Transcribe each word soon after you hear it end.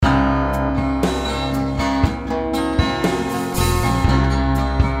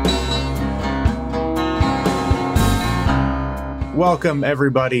Welcome,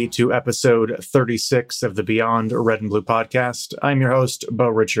 everybody, to episode 36 of the Beyond Red and Blue podcast. I'm your host, Bo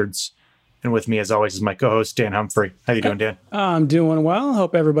Richards, and with me, as always, is my co-host, Dan Humphrey. How you doing, Dan? I'm doing well.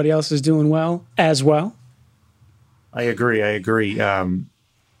 Hope everybody else is doing well as well. I agree. So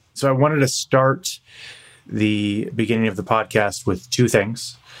I wanted to start the beginning of the podcast with two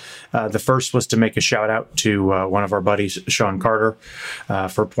things. The first was to make a shout out to one of our buddies, Sean Carter,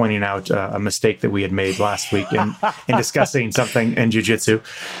 for pointing out a mistake that we had made last week in discussing something in jiu-jitsu.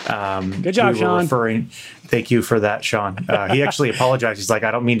 Good job, Sean. Thank you for that, Sean. He actually apologized. He's like,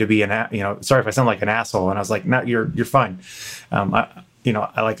 I don't mean to be sorry if I sound like an asshole. And I was like, no, you're fine.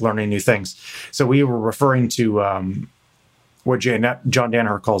 I like learning new things. So we were referring to what John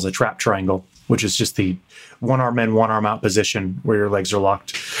Danaher calls a trap triangle, which is just the one arm in, one arm out position where your legs are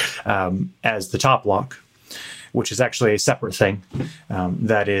locked, as the top lock, which is actually a separate thing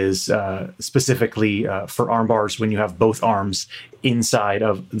that is specifically for arm bars when you have both arms inside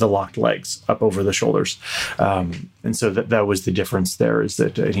of the locked legs up over the shoulders. And so that was the difference there, is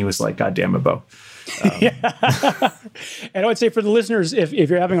that, and he was like, God damn it, Bo. And I would say for the listeners, if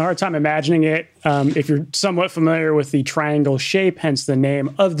you're having a hard time imagining it, if you're somewhat familiar with the triangle shape, hence the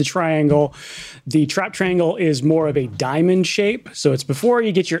name of the triangle, the trap triangle is more of a diamond shape. So it's before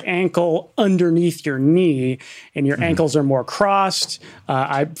you get your ankle underneath your knee and your ankles are more crossed.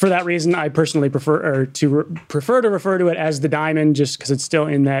 For that reason, I personally prefer to refer to it as the diamond, just because it's still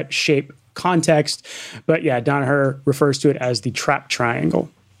in that shape context. But yeah, Danaher refers to it as the trap triangle.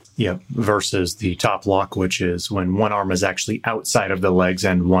 Yeah, versus the top lock, which is when one arm is actually outside of the legs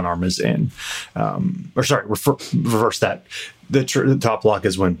and one arm is in. Reverse that. The top lock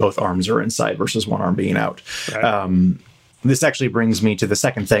is when both arms are inside versus one arm being out. Right. This actually brings me to the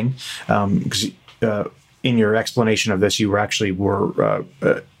second thing, because in your explanation of this, you were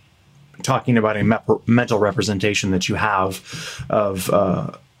talking about a mental representation that you have of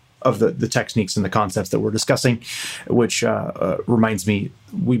the techniques and the concepts that we're discussing, which reminds me,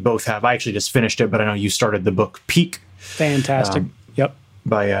 we both have. I actually just finished it, but I know you started the book Peak. Fantastic. Yep.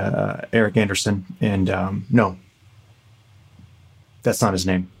 By Eric Anderson. And no, that's not his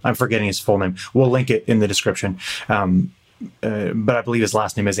name. I'm forgetting his full name. We'll link it in the description. But I believe his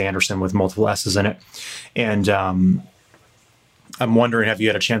last name is Anderson with multiple S's in it. And I'm wondering, have you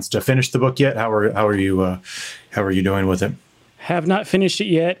had a chance to finish the book yet? How are you doing with it? Have not finished it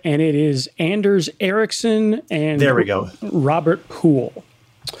yet, and it is Anders Ericsson and there we go, Robert Poole.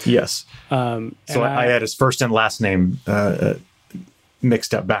 Yes. So I had his first and last name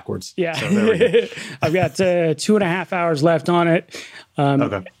mixed up backwards. Yeah. So there we go. I've got 2.5 hours left on it.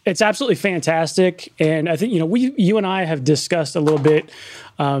 Okay. It's absolutely fantastic, and I think you and I have discussed a little bit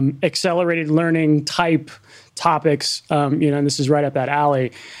accelerated learning type topics. And this is right up that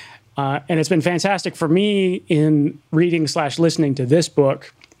alley. And it's been fantastic for me in reading/listening to this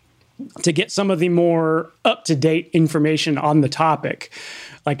book to get some of the more up-to-date information on the topic.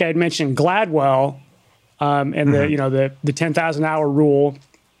 Like I had mentioned, Gladwell and the 10,000 hour rule,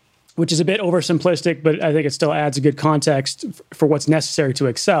 which is a bit oversimplistic, but I think it still adds a good context for what's necessary to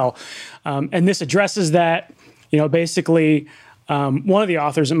excel. And this addresses that. Basically, one of the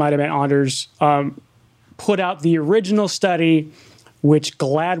authors, it might have been Anders, put out the original study, which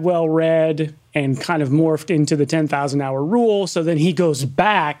Gladwell read and kind of morphed into the 10,000 hour rule. So then he goes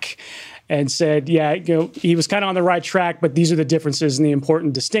back and said, he was kind of on the right track, but these are the differences and the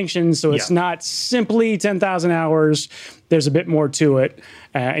important distinctions. So it's not simply 10,000 hours. There's a bit more to it,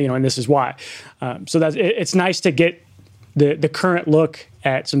 and this is why. So it's nice to get the current look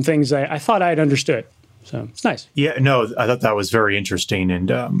at some things I thought I had understood. So it's nice. Yeah, no, I thought that was very interesting. And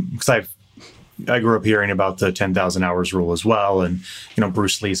because I grew up hearing about the 10,000 hours rule as well, and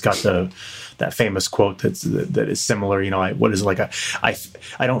Bruce Lee's got that famous quote that is similar. What is it like? I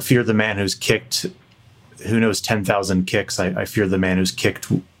don't fear the man who's kicked, who knows 10,000 kicks. I fear the man who's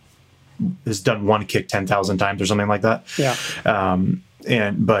done one kick 10,000 times or something like that. Yeah.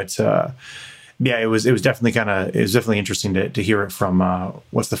 It was definitely definitely interesting to hear it from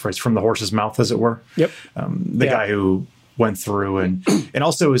what's the phrase, from the horse's mouth, as it were. Yep. The guy who went through, and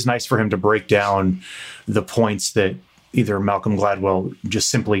also it was nice for him to break down the points that either Malcolm Gladwell just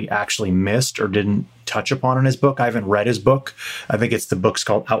simply actually missed or didn't touch upon in his book. I haven't read his book. I think the book's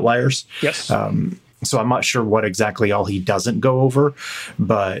called Outliers. Yes. So I'm not sure what exactly all he doesn't go over,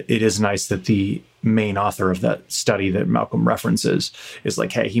 but it is nice that the main author of that study that Malcolm references is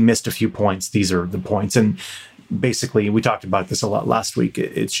like, hey, he missed a few points. These are the points. And basically, we talked about this a lot last week.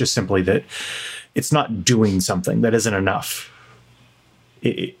 It's just simply that it's not doing something that isn't enough.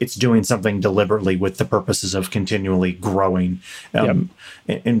 it's doing something deliberately with the purposes of continually growing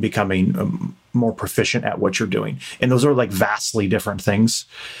and becoming more proficient at what you're doing. And those are like vastly different things.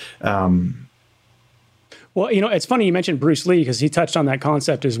 Well, it's funny you mentioned Bruce Lee because he touched on that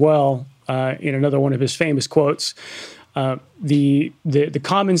concept as well in another one of his famous quotes. The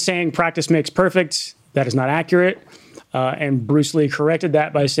common saying, practice makes perfect, that is not accurate. And Bruce Lee corrected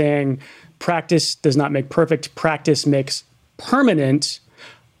that by saying, practice does not make perfect, practice makes permanent,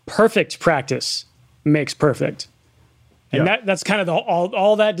 perfect practice makes perfect. And that's kind of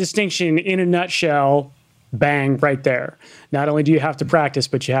all that distinction in a nutshell, bang, right there. Not only do you have to practice,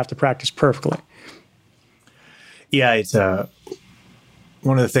 but you have to practice perfectly. Yeah, it's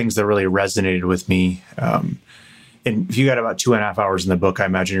one of the things that really resonated with me. And if you got about 2.5 hours in the book, I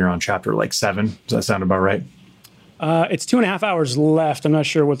imagine you're on chapter like 7. Does that sound about right? It's 2.5 hours left. I'm not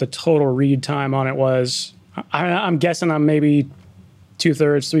sure what the total read time on it was. I'm guessing I'm maybe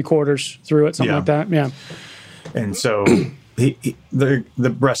 2/3, 3/4 through it, something like that. Yeah. And so the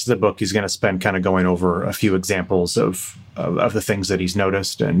rest of the book, he's going to spend kind of going over a few examples of the things that he's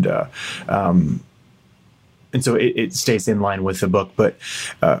noticed. And so it stays in line with the book. But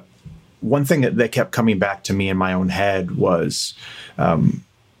one thing that kept coming back to me in my own head was, I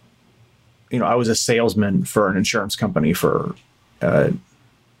was a salesman for an insurance company for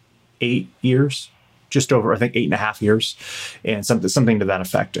 8 years, just over, I think, 8.5 years, and something to that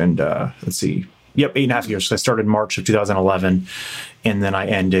effect. And let's see. Yep, 8.5 years. So I started March of 2011, and then I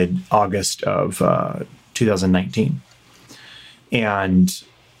ended August of 2019. And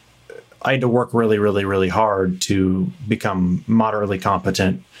I had to work really, really, really hard to become moderately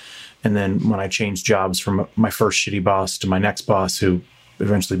competent. And then when I changed jobs from my first shitty boss to my next boss, who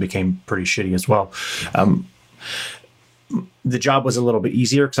eventually became pretty shitty as well, the job was a little bit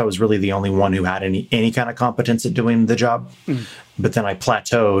easier because I was really the only one who had any kind of competence at doing the job. But then I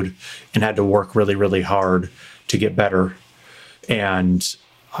plateaued and had to work really, really hard to get better. And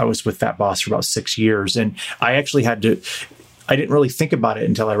I was with that boss for about 6 years. And I actually I didn't really think about it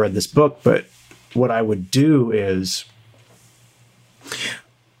until I read this book, but what I would do is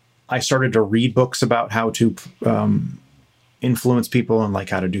I started to read books about how to influence people and like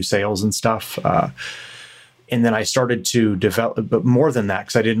how to do sales and stuff. And then I started to develop, but more than that,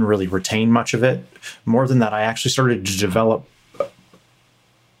 because I didn't really retain much of it, more than that, I actually started to develop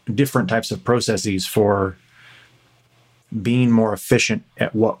different types of processes for being more efficient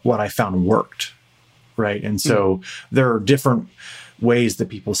at what I found worked. Right. And so there are different ways that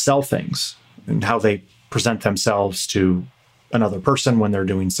people sell things and how they present themselves to another person when they're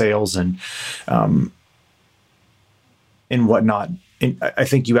doing sales and whatnot. And I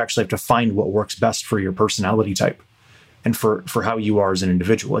think you actually have to find what works best for your personality type and for how you are as an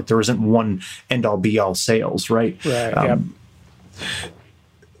individual. Like there isn't one end all be all sales, right? Right.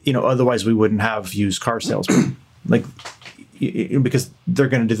 Otherwise we wouldn't have used car salesmen. Like, because they're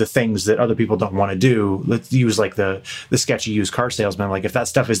going to do the things that other people don't want to do. Let's use like the sketchy used car salesman. Like if that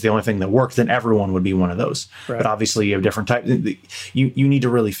stuff is the only thing that worked, then everyone would be one of those. Right. But obviously you have different types. You need to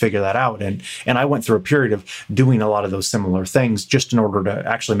really figure that out. And I went through a period of doing a lot of those similar things just in order to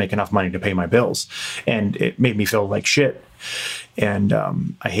actually make enough money to pay my bills. And it made me feel like shit. And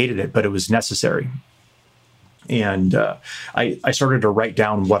I hated it, but it was necessary. And I started to write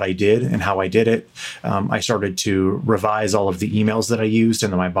down what I did and how I did it. I started to revise all of the emails that I used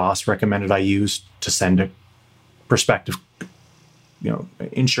and that my boss recommended I use to send to prospective,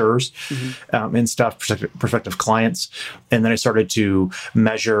 insurers and stuff, prospective clients. And then I started to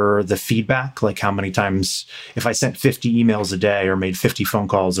measure the feedback, like how many times, if I sent 50 emails a day or made 50 phone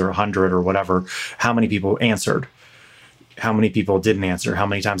calls or 100 or whatever, how many people answered. How many people didn't answer? How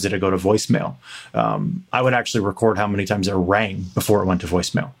many times did it go to voicemail? I would actually record how many times it rang before it went to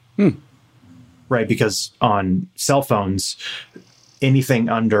voicemail. Right? Because on cell phones, anything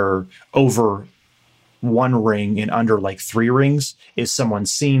over one ring and under like 3 rings is someone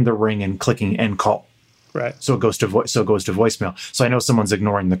seeing the ring and clicking end call. Right. So it goes to voicemail. So I know someone's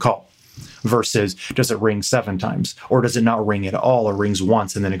ignoring the call. Versus, does it ring 7 times, or does it not ring at all, or rings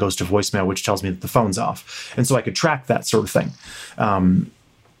once and then it goes to voicemail, which tells me that the phone's off. And so I could track that sort of thing.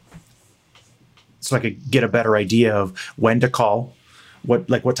 So I could get a better idea of when to call,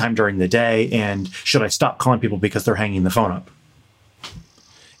 what time during the day, and should I stop calling people because they're hanging the phone up.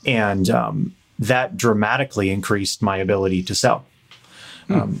 And that dramatically increased my ability to sell.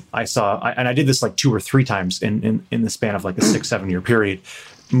 I did this like 2 or 3 times in the span of like a 6-7 year period.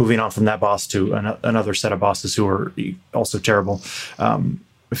 Moving on from that boss to another set of bosses who are also terrible.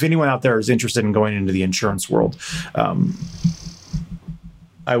 If anyone out there is interested in going into the insurance world,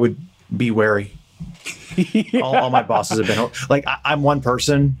 I would be wary. All my bosses have been like, I'm one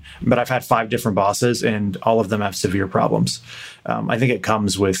person, but I've had 5 different bosses and all of them have severe problems. I think it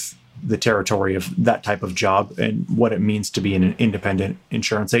comes with the territory of that type of job and what it means to be an independent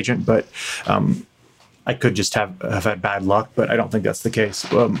insurance agent. But I could just have had bad luck, but I don't think that's the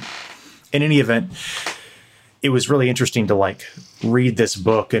case. In any event, it was really interesting to like read this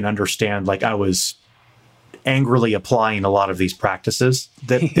book and understand, like, I was angrily applying a lot of these practices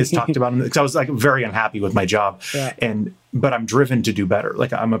that is talked about, because I was like very unhappy with my job. But I'm driven to do better.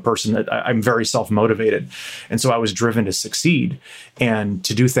 Like, I'm a person that I'm very self-motivated. And so I was driven to succeed and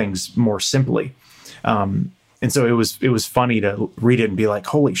to do things more simply. And so it was funny to read it and be like,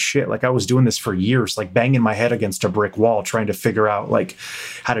 holy shit, like, I was doing this for years, like banging my head against a brick wall, trying to figure out like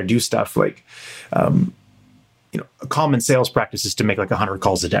how to do stuff. Like, a common sales practice is to make like 100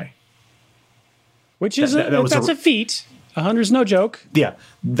 calls a day. Which is that's a feat. 100 is no joke. Yeah,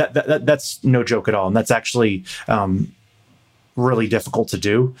 that's no joke at all. And that's actually really difficult to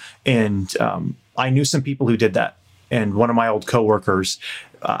do. And I knew some people who did that. And one of my old coworkers,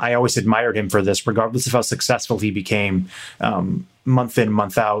 I always admired him for this, regardless of how successful he became month in,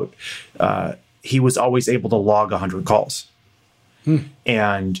 month out. He was always able to log 100 calls.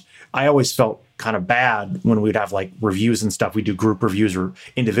 And I always felt kind of bad when we'd have like reviews and stuff. We do group reviews or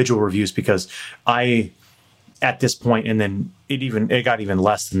individual reviews, because at this point, and then it got even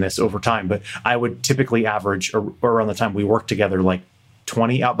less than this over time, but I would typically average around the time we worked together, like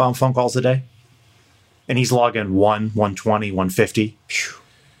 20 outbound phone calls a day. And he's logging 120, 150.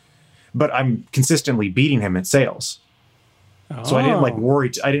 But I'm consistently beating him at sales. So I didn't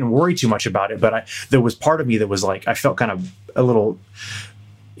worry. I didn't worry too much about it, but there was part of me that was like, I felt kind of a little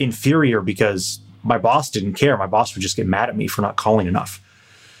inferior because my boss didn't care. My boss would just get mad at me for not calling enough.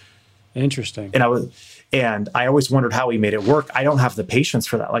 Interesting. And I always wondered how he made it work. I don't have the patience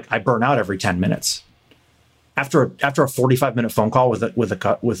for that. Like, I burn out every 10 minutes. After a 45-minute phone call with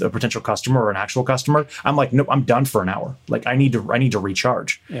a potential customer or an actual customer, I'm like, nope, I'm done for an hour. Like, I need to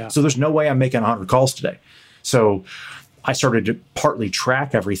recharge. Yeah. So there's no way I'm making 100 calls today. So I started to partly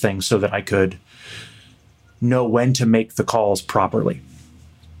track everything so that I could know when to make the calls properly.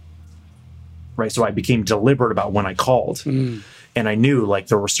 Right. So I became deliberate about when I called. And I knew, like,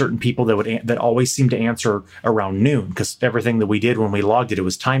 there were certain people that always seemed to answer around noon, because everything that we did when we logged it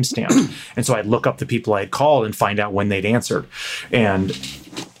was timestamped. And so I'd look up the people I had called and find out when they'd answered. And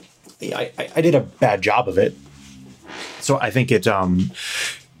I did a bad job of it. So I think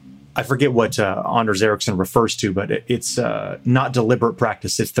I forget what Anders Ericsson refers to, but it's not deliberate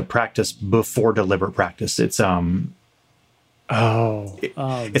practice. It's the practice before deliberate practice. It's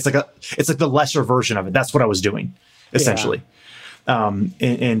it's like the lesser version of it. That's what I was doing, essentially. Yeah.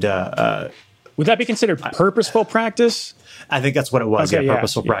 Would that be considered purposeful practice? I think that's what it was. Okay,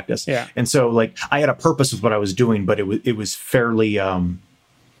 purposeful practice. Yeah. And so, like, I had a purpose with what I was doing, but it was fairly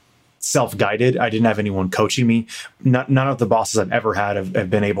self-guided. I didn't have anyone coaching me. None of the bosses I've ever had have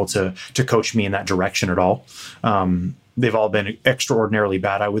been able to coach me in that direction at all. They've all been extraordinarily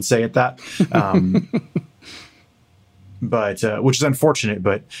bad, I would say, at that. But which is unfortunate.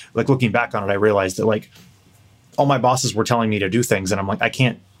 But like, looking back on it, I realized that, like, all my bosses were telling me to do things, and I'm like, I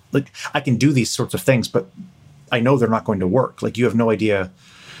can do these sorts of things, but I know they're not going to work. Like, you have no idea,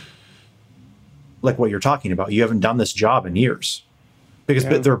 like, what you're talking about. You haven't done this job in years, because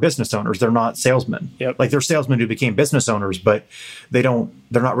they're business owners. They're not salesmen. Yep. Like, they're salesmen who became business owners, but they're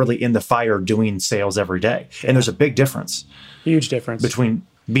not really in the fire doing sales every day. Yeah. And there's a big difference. Huge difference between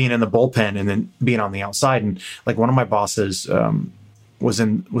being in the bullpen and then being on the outside. And like, one of my bosses, was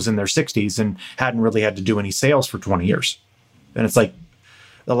in their 60s and hadn't really had to do any sales for 20 years. And it's like,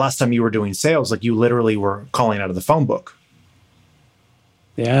 the last time you were doing sales, like, you literally were calling out of the phone book.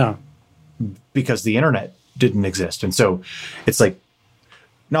 Yeah. Because the internet didn't exist. And so it's like,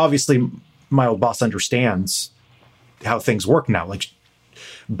 now obviously my old boss understands how things work now, like,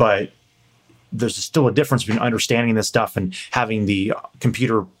 but there's still a difference between understanding this stuff and having the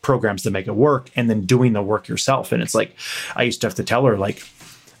computer programs that make it work, and then doing the work yourself. And it's like, I used to have to tell her, like,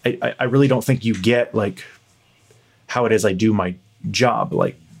 I really don't think you get, like, how it is I do my job.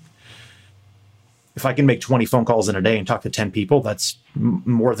 Like, if I can make 20 phone calls in a day and talk to 10 people, that's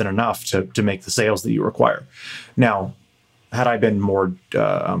more than enough to make the sales that you require. Now, had I been more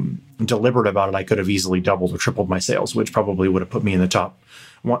deliberate about it, I could have easily doubled or tripled my sales, which probably would have put me in the top.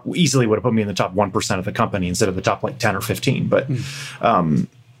 Easily would have put me in the top 1% of the company instead of the top, like, 10 or 15. But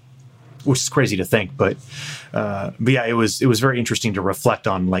which is crazy to think. But yeah, it was very interesting to reflect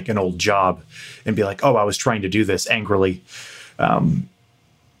on, like, an old job and be like, oh, I was trying to do this angrily,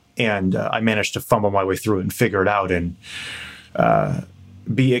 and I managed to fumble my way through it and figure it out and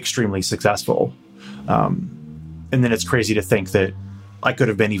be extremely successful. And then it's crazy to think that I could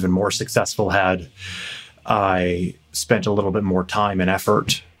have been even more successful had I spent a little bit more time and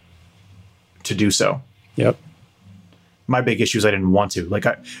effort to do so. Yep. My big issue is I didn't want to.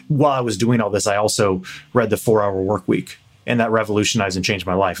 While I was doing all this, I also read The 4-Hour Workweek, and that revolutionized and changed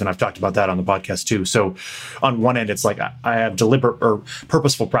my life. And I've talked about that on the podcast too. So on one end, it's like I have deliberate or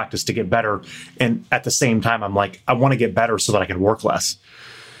purposeful practice to get better. And at the same time, I'm like, I want to get better so that I can work less.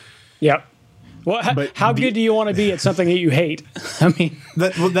 Yep. Well, how good do you want to be at something that you hate? I mean,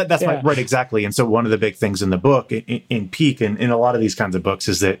 that's right, exactly. And so one of the big things in the book, in Peak, and in a lot of these kinds of books,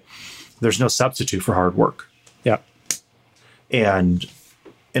 is that there's no substitute for hard work. Yeah. And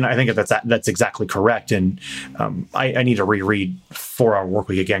I think that's exactly correct. And I need to reread 4-Hour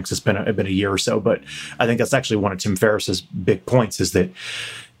Workweek again because it's been a year or so. But I think that's actually one of Tim Ferriss's big points, is that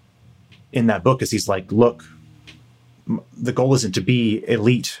in that book is he's like, look, the goal isn't to be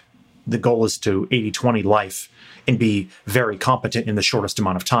elite. The goal is to 80-20 life and be very competent in the shortest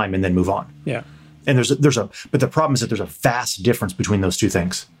amount of time and then move on. Yeah. And but the problem is that there's a vast difference between those two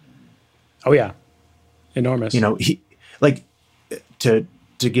things. Oh yeah. Enormous. To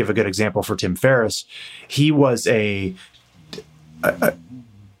give a good example for Tim Ferriss, he was a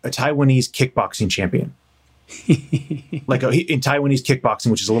Taiwanese kickboxing champion. In Taiwanese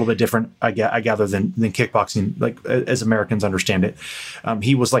kickboxing, which is a little bit different, I gather, than kickboxing, as Americans understand it.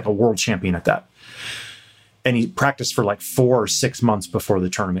 He was like a world champion at that. And he practiced for 4 or 6 months before the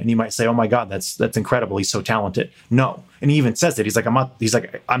tournament. And you might say, "Oh my God, that's incredible. He's so talented." No. And he even says that. He's like,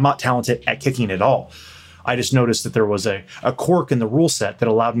 I'm not talented at kicking at all. I just noticed that there was a quirk in the rule set that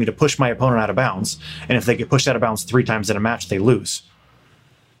allowed me to push my opponent out of bounds. And if they get pushed out of bounds 3 times in a match, they lose.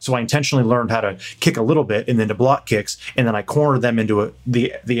 So I intentionally learned how to kick a little bit and then to block kicks. And then I cornered them into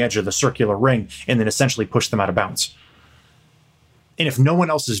the edge of the circular ring and then essentially push them out of bounds. And if no one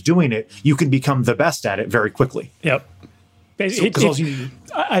else is doing it, you can become the best at it very quickly. Yep. I think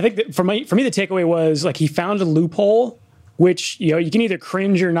that for me, the takeaway was he found a loophole, which, you can either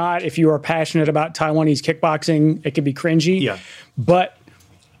cringe or not. If you are passionate about Taiwanese kickboxing, it can be cringy. Yeah. But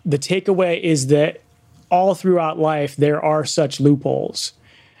the takeaway is that all throughout life, there are such loopholes.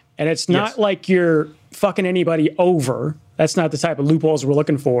 And it's not like you're fucking anybody over. That's not the type of loopholes we're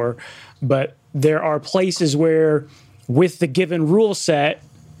looking for. But there are places where, with the given rule set,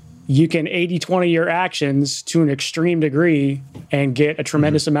 you can 80-20 your actions to an extreme degree and get a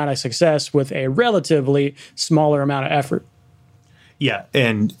tremendous amount of success with a relatively smaller amount of effort. Yeah,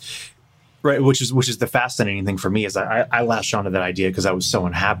 and right, which is the fascinating thing for me is I latched onto that idea because I was so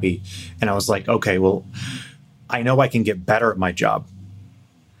unhappy, and I was like, okay, well, I know I can get better at my job,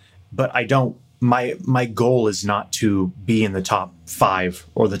 but I don't. My goal is not to be in the top 5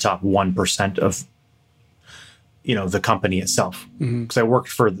 or the top 1% of the company itself, because I worked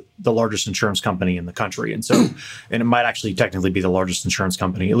for the largest insurance company in the country, and it might actually technically be the largest insurance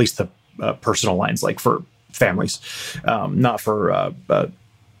company, at least the personal lines, for families, not for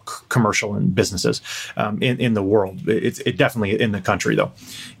commercial and businesses in the world. It definitely in the country though,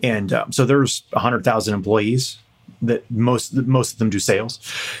 and so there's 100,000 employees that most of them do sales.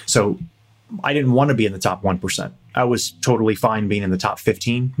 So I didn't want to be in the top 1%. I was totally fine being in the top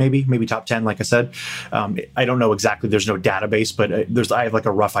 15, maybe top 10. Like I said, I don't know exactly. There's no database, but I have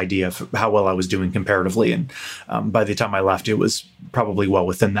a rough idea of how well I was doing comparatively. And by the time I left, it was probably well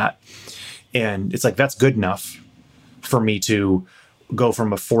within that. And it's that's good enough for me to go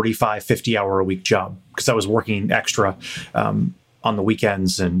from a 45, 50 hour a week job, because I was working extra on the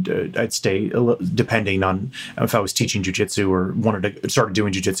weekends, and I'd stay, depending on if I was teaching jiu-jitsu or wanted to start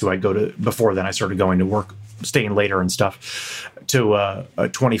doing jiu-jitsu, I'd go to, before then I started going to work, staying later and stuff, to a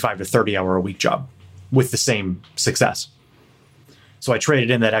 25 to 30 hour a week job with the same success. So I traded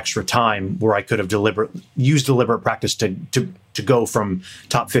in that extra time where I could have used deliberate practice to go from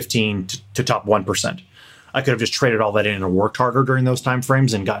top 15 to top 1%. I could have just traded all that in and worked harder during those time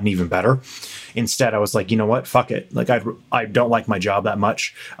frames and gotten even better. Instead, I was like, you know what? Fuck it. I don't like my job that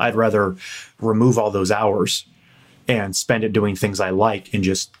much. I'd rather remove all those hours and spend it doing things I like and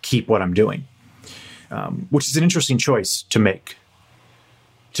just keep what I'm doing, which is an interesting choice to make,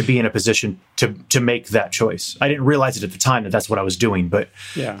 to be in a position to make that choice. I didn't realize it at the time that that's what I was doing, but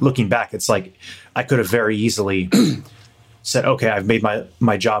looking back, it's like I could have very easily said, okay, I've made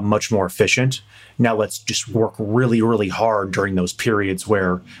my job much more efficient. Now let's just work really, really hard during those periods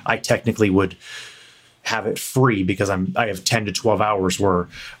where I technically would have it free, because I have 10 to 12 hours where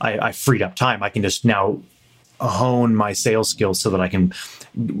I freed up time. I can just now hone my sales skills so that I can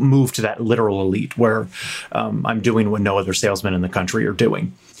move to that literal elite where I'm doing what no other salesman in the country are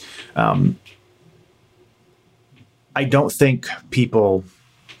doing. I don't think people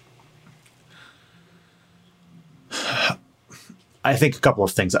I think a couple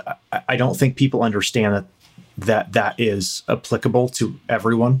of things. I don't think people understand that is applicable to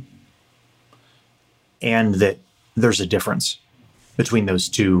everyone, and that there's a difference between those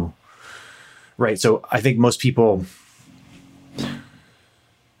two, right? So I think most people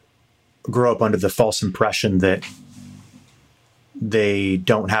grow up under the false impression that they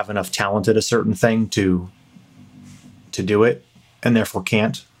don't have enough talent at a certain thing to do it, and therefore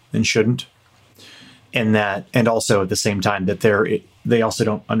can't and shouldn't. And also at the same time that they also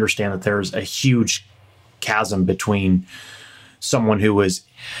don't understand that there's a huge chasm between someone who was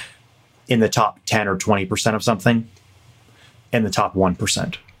in the top 10 or 20% of something and the top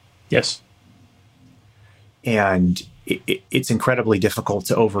 1%. Yes. And it's incredibly difficult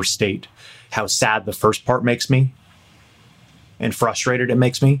to overstate how sad the first part makes me and frustrated it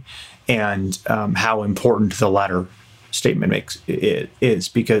makes me, and how important the latter statement is,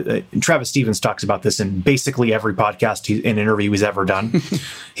 because Travis Stevens talks about this in basically every podcast in interview he's ever done.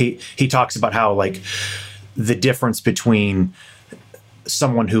 he talks about how, like, the difference between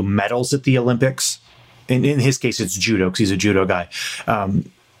someone who medals at the Olympics, and in his case it's judo because he's a judo guy,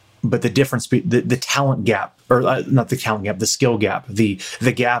 but the difference, the talent gap, or not the talent gap, the skill gap, the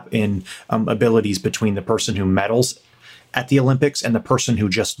gap in abilities between the person who medals at the Olympics and the person who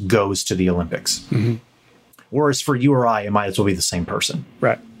just goes to the Olympics. Mm-hmm. Whereas for you or I, it might as well be the same person.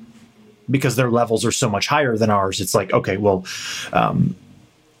 Right. Because their levels are so much higher than ours. It's like, okay, well, and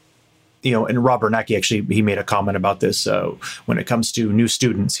Rob Bernacki, actually, he made a comment about this when it comes to new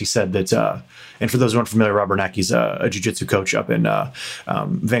students. He said that, and for those who aren't familiar, Rob Bernacki's a jiu-jitsu coach up in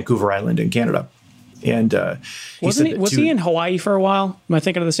Vancouver Island in Canada. And was he in Hawaii for a while? Am I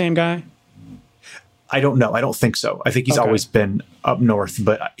thinking of the same guy? I don't know. I don't think so. I think he's always been up north,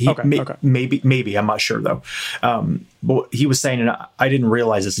 but maybe I'm not sure though. But he was saying, and I didn't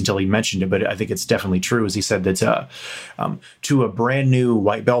realize this until he mentioned it, but I think it's definitely true. Is he said that to a brand new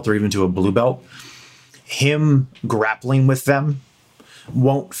white belt or even to a blue belt, him grappling with them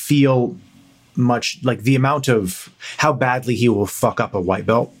won't feel much like the amount of how badly he will fuck up a white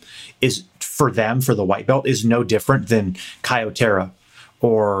belt is for them, for the white belt, is no different than Caio Terra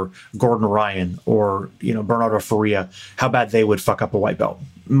or Gordon Ryan or, Bernardo Faria, how bad they would fuck up a white belt,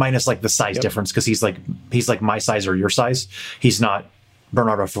 minus like the size difference. Cause he's like my size or your size. He's not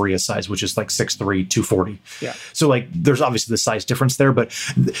Bernardo Faria's size, which is like 6'3", 240. Yeah. So like, there's obviously the size difference there, but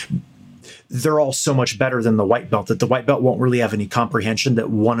they're all so much better than the white belt that the white belt won't really have any comprehension that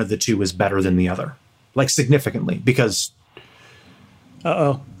one of the two is better than the other, like significantly, because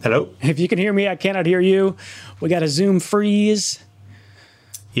Uh-oh. Hello? If you can hear me, I cannot hear you. We got a Zoom freeze.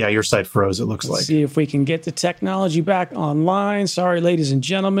 Yeah, your side froze, it looks like. See if we can get the technology back online. Sorry, ladies and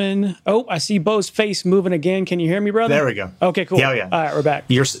gentlemen. Oh, I see Bo's face moving again. Can you hear me, brother? There we go. Okay, cool. Yeah. All right, we're back.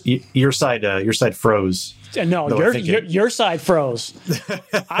 Your side froze. No, your side froze.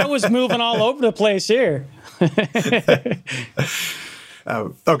 I was moving all over the place here.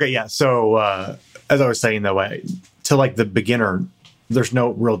 Okay, yeah. So as I was saying, though, to like the beginner, there's no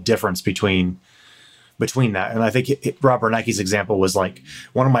real difference between that. And I think Rob Bernacki's example was like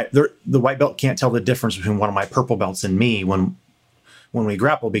the white belt can't tell the difference between one of my purple belts and me when we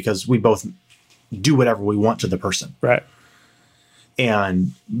grapple, because we both do whatever we want to the person. Right.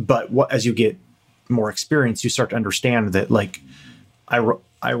 But as you get more experience, you start to understand that, like, I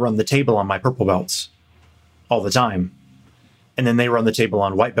run the table on my purple belts all the time, and then they run the table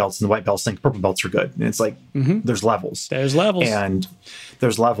on white belts, and the white belts think purple belts are good. And it's like, there's levels. And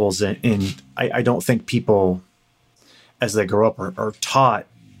there's levels. And I don't think people, as they grow up, are taught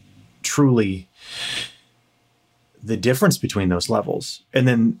truly the difference between those levels. And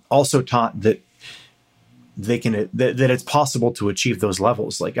then also taught that that it's possible to achieve those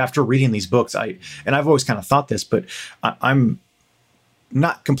levels. Like, after reading these books, I've always kind of thought this, but I'm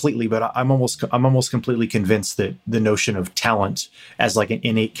not completely, but I'm almost completely convinced that the notion of talent as like an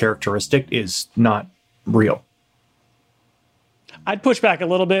innate characteristic is not real. I'd push back a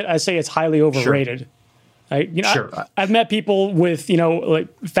little bit. I'd say it's highly overrated. Sure. Sure. I've met people with, like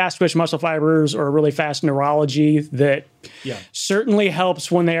fast twitch muscle fibers or really fast neurology that certainly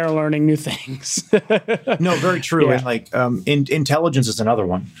helps when they are learning new things. No, very true. Yeah. And like intelligence is another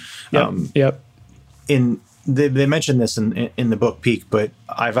one. Yep. They mentioned this in the book Peak, but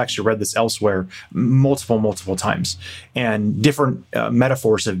I've actually read this elsewhere multiple times, and different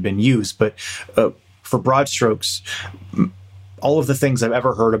metaphors have been used. But for broad strokes, all of the things I've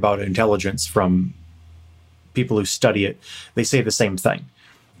ever heard about intelligence from people who study it, they say the same thing,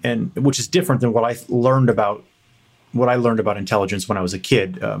 and which is different than what I learned about intelligence when I was a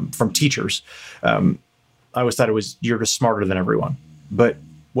kid from teachers. I always thought you're just smarter than everyone, but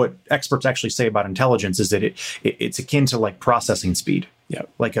what experts actually say about intelligence is that it's akin to like processing speed,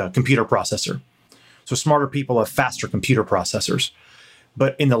 like a computer processor. So smarter people have faster computer processors,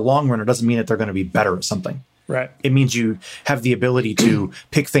 but in the long run, it doesn't mean that they're going to be better at something. Right. It means you have the ability to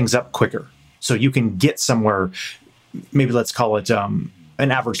pick things up quicker, so you can get somewhere. Maybe let's call it an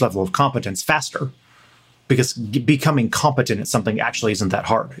average level of competence faster, because becoming competent at something actually isn't that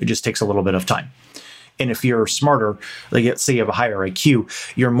hard. It just takes a little bit of time. And if you're smarter, like let's say you have a higher IQ,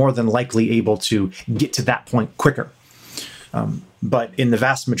 you're more than likely able to get to that point quicker. But in the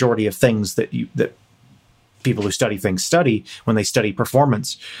vast majority of things that people who study things study, when they study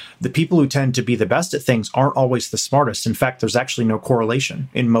performance, the people who tend to be the best at things aren't always the smartest. In fact, there's actually no correlation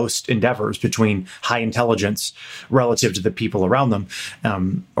in most endeavors between high intelligence relative to the people around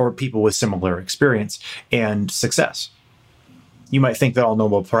them, or people with similar experience, and success. You might think that all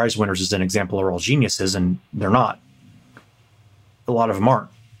Nobel Prize winners, as an example, are all geniuses, and they're not. A lot of them aren't.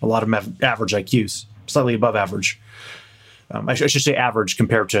 A lot of them have average IQs, slightly above average. I should say average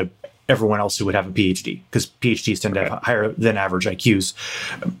compared to everyone else who would have a PhD, because PhDs tend to have higher than average IQs.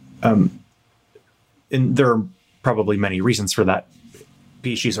 And there are probably many reasons for that.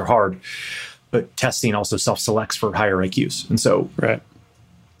 PhDs are hard, but testing also self-selects for higher IQs. And so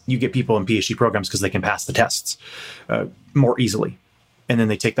you get people in PhD programs because they can pass the tests more easily, and then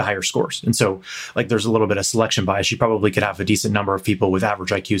they take the higher scores. And so like there's a little bit of selection bias. You probably could have a decent number of people with average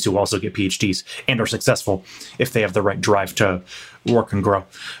IQs who also get PhDs and are successful if they have the right drive to work and grow.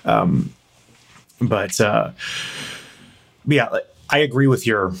 But yeah, I agree with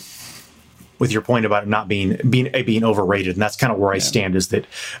your point about it not being overrated. And that's kind of where I stand, is that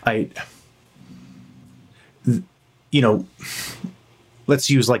let's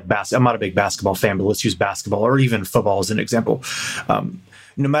use like I'm not a big basketball fan, but let's use basketball or even football as an example.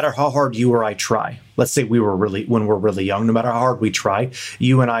 No matter how hard you or I try, let's say when we're really young, no matter how hard we try,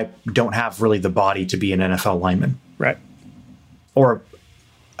 you and I don't have really the body to be an NFL lineman. Right. Or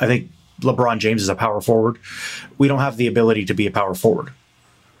I think LeBron James is a power forward. We don't have the ability to be a power forward.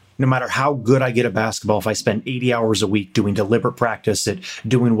 No matter how good I get at basketball, if I spend 80 hours a week doing deliberate practice at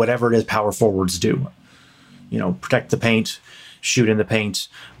doing whatever it is power forwards do, protect the paint, shoot in the paint,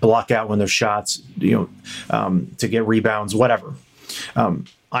 block out when there's shots, to get rebounds, whatever.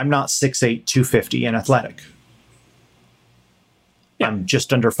 I'm not 6'8", 250 and athletic. Yeah. I'm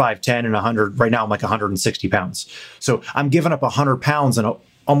just under 5'10" and 100. Right now I'm like 160 pounds. So I'm giving up 100 pounds and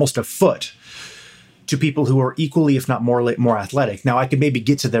almost a foot to people who are equally, if not more athletic. Now I could maybe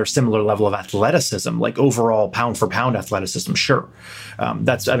get to their similar level of athleticism, like overall pound for pound athleticism. Sure. I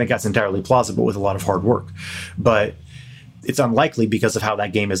think that's entirely plausible with a lot of hard work, but it's unlikely because of how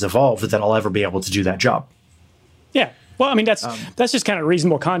that game has evolved that I'll ever be able to do that job. Yeah. Well, I mean, that's just kind of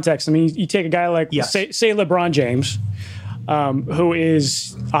reasonable context. I mean, you take a guy like, say LeBron James, who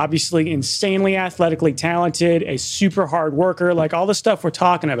is obviously insanely athletically talented, a super hard worker, like all the stuff we're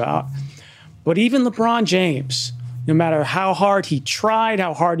talking about. But even LeBron James, no matter how hard he tried,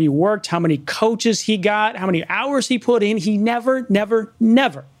 how hard he worked, how many coaches he got, how many hours he put in, he never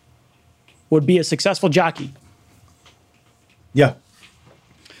would be a successful jockey. Yeah.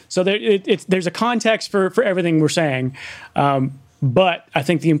 So there's a context for everything we're saying. But I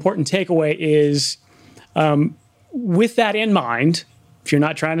think the important takeaway is, with that in mind, if you're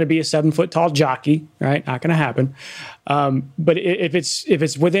not trying to be a 7-foot-tall jockey, right, not going to happen. But if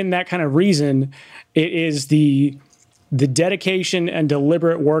it's within that kind of reason, it is the dedication and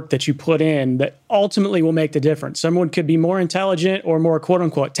deliberate work that you put in that ultimately will make the difference. Someone could be more intelligent or more quote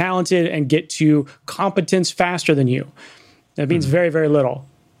unquote talented and get to competence faster than you. That means very, very little.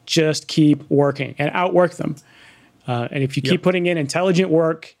 Just keep working and outwork them. And if you keep putting in intelligent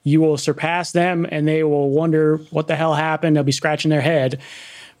work, you will surpass them, and they will wonder what the hell happened. They'll be scratching their head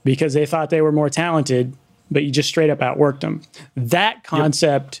because they thought they were more talented, but you just straight up outworked them. That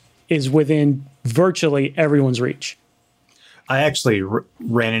concept is within virtually everyone's reach. I actually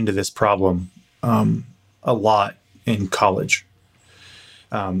ran into this problem a lot in college.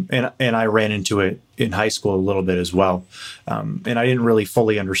 And I ran into it in high school a little bit as well. And I didn't really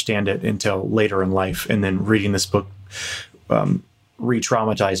fully understand it until later in life. And then reading this book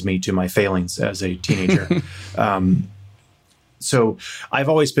re-traumatized me to my failings as a teenager. So I've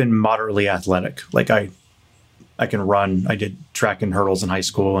always been moderately athletic. Like I can run. I did track and hurdles in high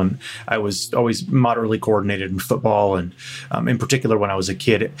school, and I was always moderately coordinated in football. And in particular, when I was a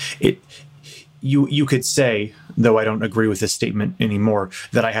kid, you could say, though I don't agree with this statement anymore,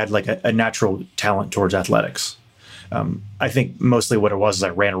 that I had like a natural talent towards athletics. I think mostly what it was is I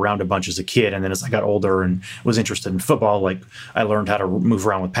ran around a bunch as a kid, and then as I got older and was interested in football, like I learned how to move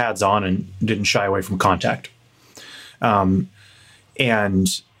around with pads on and didn't shy away from contact. And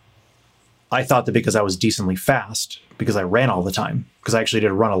I thought that because I was decently fast, because I ran all the time, because I actually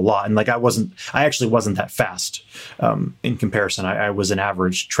did run a lot. And like, I actually wasn't that fast in comparison. I was an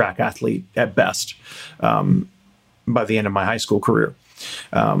average track athlete at best by the end of my high school career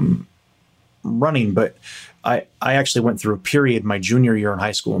running. But I actually went through a period my junior year in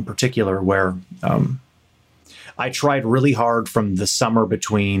high school in particular where I tried really hard from the summer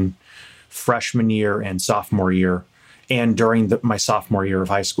between freshman year and sophomore year and during my sophomore year of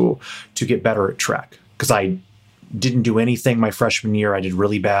high school to get better at track, because I didn't do anything my freshman year. I did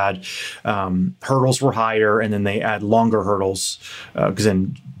really bad. Hurdles were higher, and then they add longer hurdles because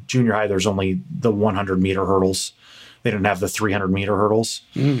in junior high, there's only the 100-meter hurdles. They didn't have the 300-meter hurdles.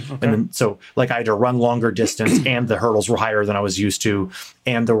 Okay. And then, so like I had to run longer distance and the hurdles were higher than I was used to.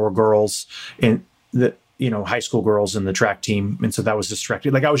 And there were girls in the, high school girls in the track team. And so that was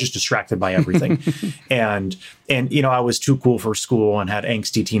distracted. Like I was just distracted by everything. and, I was too cool for school and had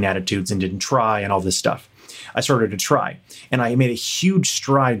angsty teen attitudes and didn't try and all this stuff. I started to try, and I made a huge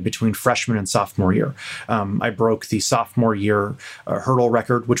stride between freshman and sophomore year. I broke the sophomore year hurdle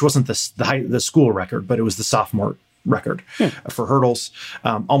record, which wasn't the school record, but it was the sophomore record for hurdles.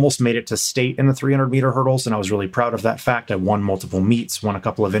 Almost made it to state in the 300-meter hurdles, and I was really proud of that fact. I won multiple meets, won a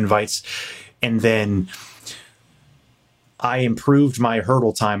couple of invites, and then I improved my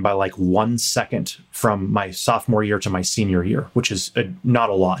hurdle time by like 1 second from my sophomore year to my senior year, which is not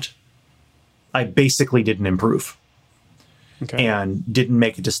a lot. I basically didn't improve and didn't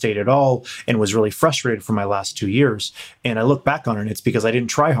make it to state at all, and was really frustrated for my last 2 years. And I look back on it, and it's because I didn't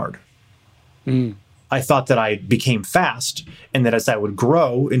try hard. I thought that I became fast, and that as I would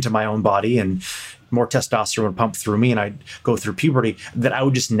grow into my own body and more testosterone would pump through me and I'd go through puberty, that I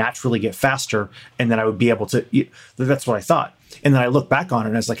would just naturally get faster, and then I would be able to, that's what I thought. And then I look back on it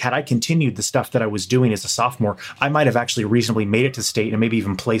and I was like, had I continued the stuff that I was doing as a sophomore, I might have actually reasonably made it to state and maybe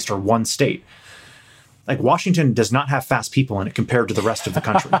even placed or won state. Like Washington does not have fast people in it compared to the rest of the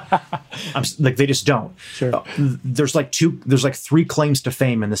country. They just don't. Sure. There's like 3 claims to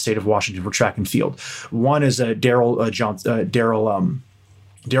fame in the state of Washington for track and field. One is Daryl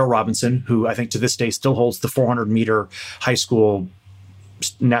Robinson, who I think to this day still holds the 400-meter high school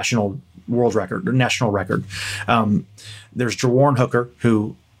national record. There's Jaworn Hooker,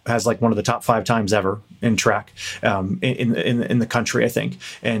 who has like one of the top 5 times ever in track in the country, I think.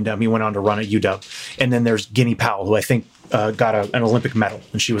 And he went on to run at UW. And then there's Guinea Powell, who I think got an Olympic medal,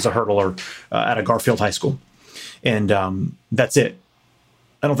 and she was a hurdler at a Garfield High School. And that's it.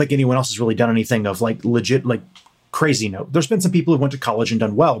 I don't think anyone else has really done anything of like legit, like crazy note. There's been some people who went to college and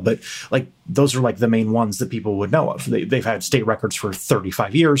done well, but like those are like the main ones that people would know of. They've had state records for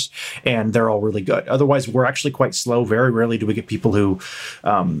 35 years and they're all really good. Otherwise, we're actually quite slow. Very rarely do we get people who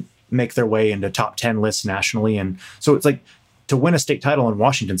make their way into top 10 lists nationally. And so it's like to win a state title in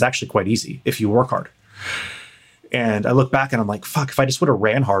Washington is actually quite easy if you work hard. And I look back and I'm like, fuck, if I just would have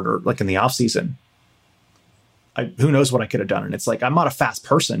ran harder, like in the off season, who knows what I could have done. And it's like, I'm not a fast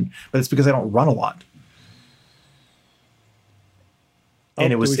person, but it's because I don't run a lot.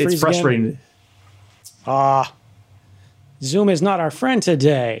 And it's frustrating. Zoom is not our friend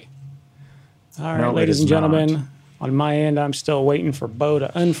today. All right, ladies and gentlemen, on my end, I'm still waiting for Bo to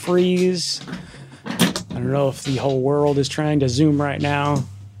unfreeze. I don't know if the whole world is trying to Zoom right now,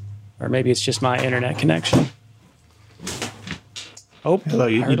 or maybe it's just my internet connection. Oh, hello,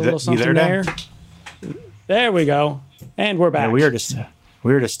 I heard a little something there. There we go, and we're back. Yeah,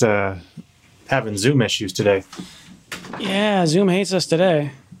 we were just having Zoom issues today. Yeah, Zoom hates us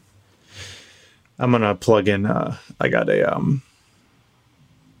today. I'm gonna plug in. I got an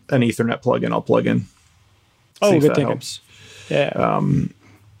Ethernet plug-in. I'll plug in. Oh, good thinking. Helps. Yeah.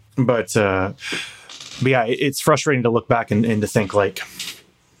 But yeah, it's frustrating to look back and to think like,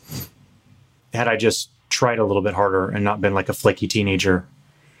 had I just tried a little bit harder and not been like a flaky teenager,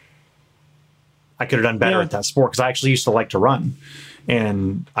 I could have done better at that sport, because I actually used to like to run.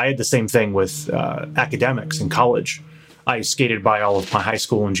 And I had the same thing with academics in college. I skated by all of my high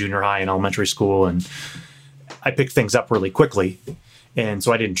school and junior high and elementary school, and I picked things up really quickly. And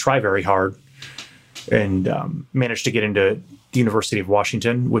so I didn't try very hard, and managed to get into the University of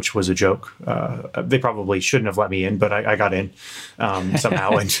Washington, which was a joke. They probably shouldn't have let me in, but I got in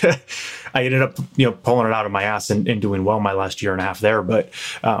somehow. And I ended up, pulling it out of my ass and doing well my last year and a half there. But,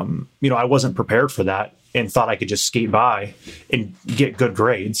 I wasn't prepared for that and thought I could just skate by and get good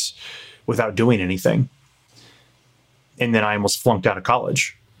grades without doing anything. And then I almost flunked out of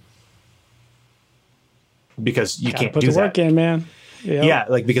college because you can't do that. Put the work in, man. Yep. Yeah,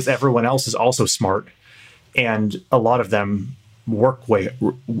 like because everyone else is also smart, and a lot of them work way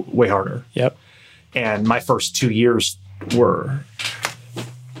harder. Yep. And my first 2 years were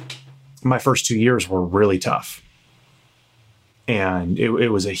my first 2 years were really tough. And it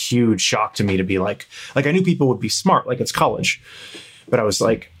was a huge shock to me to be like I knew people would be smart, like it's college, but I was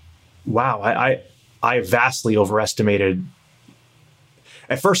like, wow, I vastly overestimated.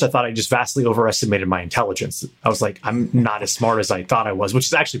 At first, I thought I just vastly overestimated my intelligence. I was like, I'm not as smart as I thought I was, which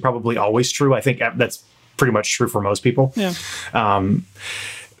is actually probably always true. I think that's pretty much true for most people. Yeah.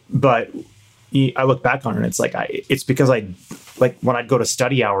 But I look back on it, and it's like it's because when I'd go to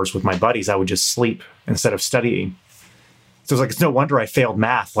study hours with my buddies, I would just sleep instead of studying. So it's no wonder I failed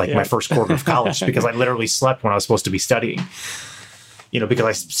math my first quarter of college, because I literally slept when I was supposed to be studying, because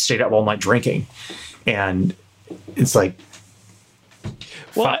I stayed up all night drinking. And it's like,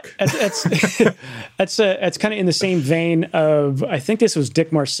 well, that's kind of in the same vein of, I think this was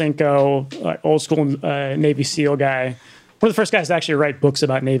Dick Marcinko, old school Navy SEAL guy. One of the first guys to actually write books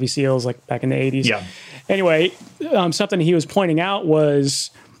about Navy SEALs, like back in the 80s. Yeah. Anyway, something he was pointing out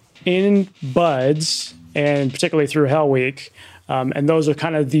was in BUD/S, and particularly through Hell Week, and those are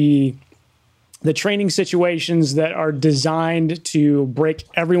kind of the training situations that are designed to break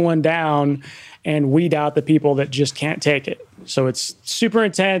everyone down and weed out the people that just can't take it. So it's super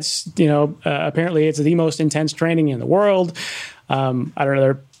intense. Apparently it's the most intense training in the world. I don't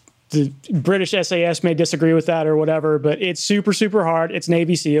know. The British SAS may disagree with that or whatever, but it's super, super hard. It's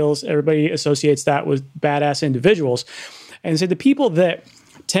Navy SEALs. Everybody associates that with badass individuals. And so the people that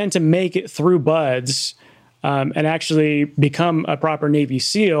tend to make it through BUD/S and actually become a proper Navy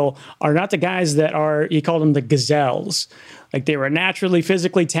SEAL are not the guys that are, he called them the gazelles. Like, they were naturally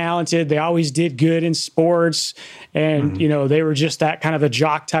physically talented. They always did good in sports. And, they were just that kind of a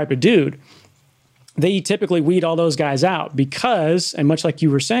jock type of dude. They typically weed all those guys out because, and much like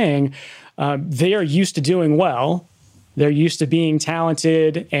you were saying, they are used to doing well. They're used to being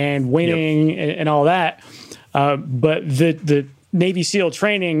talented and winning and all that. But the Navy SEAL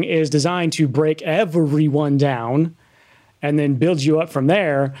training is designed to break everyone down and then build you up from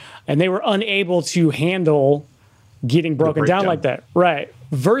there. And they were unable to handle getting broken down like that. Right.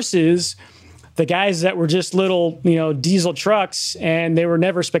 Versus the guys that were just little, diesel trucks, and they were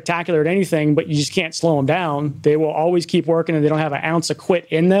never spectacular at anything, but you just can't slow them down. They will always keep working, and they don't have an ounce of quit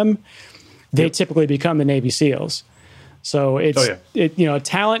in them. They typically become the Navy SEALs. So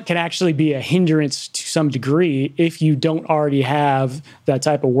talent can actually be a hindrance to some degree if you don't already have that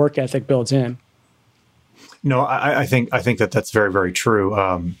type of work ethic built in. No, I think that's very, very true.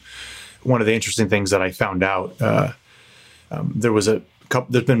 One of the interesting things that I found out, there's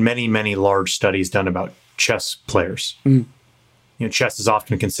been many, many large studies done about chess players. Chess is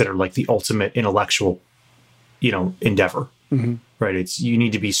often considered like the ultimate intellectual, endeavor. Right? You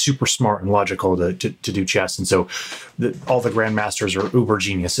need to be super smart and logical to do chess. And so all the grandmasters are uber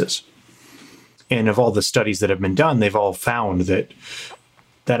geniuses. And of all the studies that have been done, they've all found that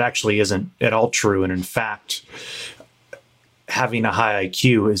actually isn't at all true. And in fact, having a high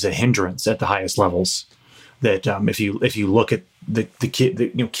IQ is a hindrance at the highest levels. That if you look at the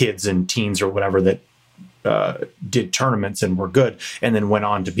kids and teens or whatever that did tournaments and were good and then went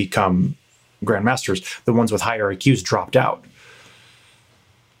on to become grandmasters, the ones with higher IQs dropped out.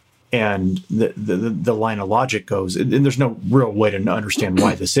 And the line of logic goes, and there's no real way to understand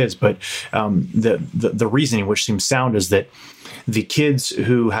why this is, but the reasoning, which seems sound, is that the kids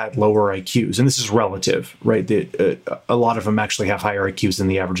who had lower IQs, and this is relative, right? A lot of them actually have higher IQs than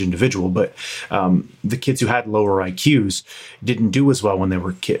the average individual, but the kids who had lower IQs didn't do as well when they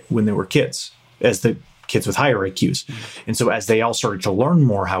were kids as the kids with higher IQs. And so as they all started to learn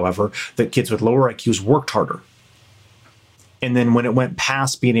more, however, the kids with lower IQs worked harder. And then when it went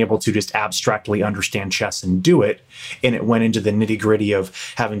past being able to just abstractly understand chess and do it, and it went into the nitty-gritty of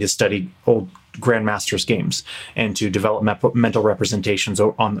having to study old grandmasters games and to develop mental representations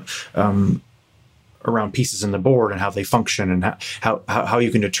on around pieces in the board and how they function and how you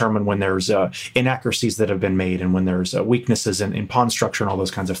can determine when there's inaccuracies that have been made and when there's weaknesses in pawn structure and all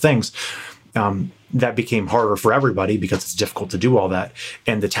those kinds of things. That became harder for everybody because it's difficult to do all that.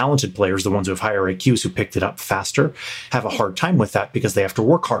 And the talented players, the ones who have higher IQs who picked it up faster, have a hard time with that because they have to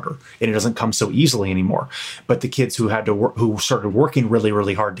work harder and it doesn't come so easily anymore. But the kids who who started working really,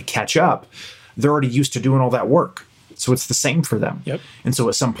 really hard to catch up, they're already used to doing all that work. So it's the same for them. Yep. And so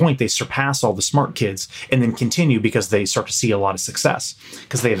at some point they surpass all the smart kids and then continue because they start to see a lot of success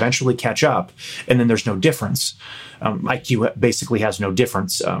because they eventually catch up and then there's no difference. IQ basically has no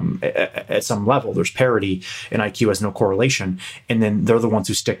difference at some level. There's parity and IQ has no correlation. And then they're the ones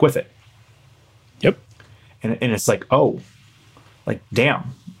who stick with it. Yep. And it's like, oh, like,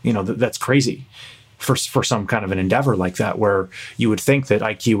 damn, that's crazy. For some kind of an endeavor like that, where you would think that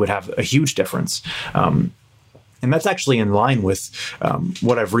IQ would have a huge difference. And that's actually in line with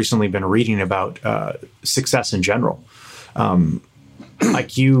what I've recently been reading about success in general.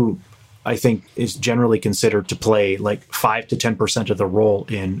 IQ, I think, is generally considered to play like 5 to 10% of the role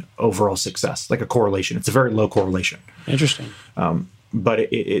in overall success, like a correlation. It's a very low correlation. Interesting. But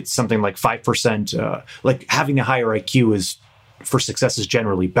it's something like 5%. Like having a higher IQ is for success is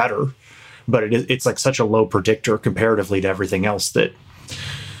generally better, but it's like such a low predictor comparatively to everything else that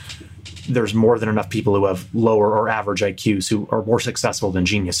there's more than enough people who have lower or average IQs who are more successful than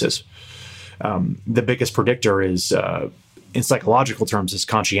geniuses. The biggest predictor is, in psychological terms, is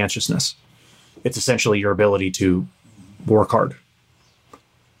conscientiousness. It's essentially your ability to work hard.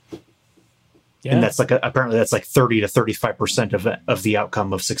 Yeah. And that's like apparently that's like 30 to 35% of the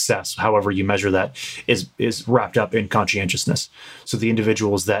outcome of success, however you measure that, is wrapped up in conscientiousness. So the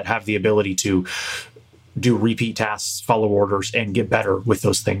individuals that have the ability to do repeat tasks, follow orders, and get better with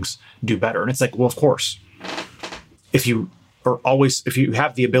those things do better. And it's like, well, of course, if you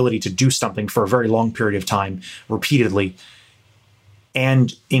have the ability to do something for a very long period of time, repeatedly,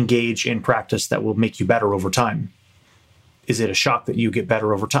 and engage in practice that will make you better over time, is it a shock that you get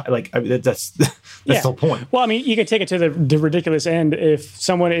better over time? Like, that's the whole point. Well, I mean, you can take it to the ridiculous end. If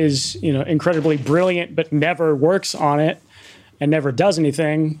someone is, incredibly brilliant but never works on it and never does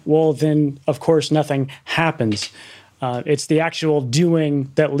anything, well, then of course nothing happens. It's the actual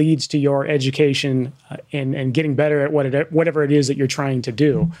doing that leads to your education and getting better at whatever it is that you're trying to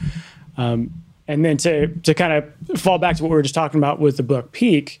do. And then to kind of fall back to what we were just talking about with the book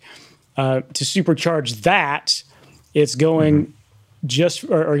Peak, to supercharge that, it's going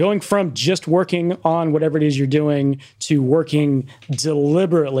going from just working on whatever it is you're doing to working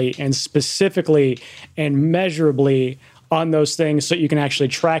deliberately and specifically and measurably on those things so you can actually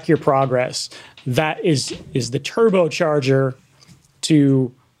track your progress. That is the turbocharger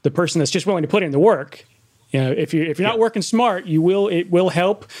to the person that's just willing to put in the work. If you're not working smart, it will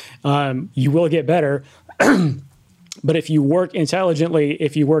help. You will get better. But if you work intelligently,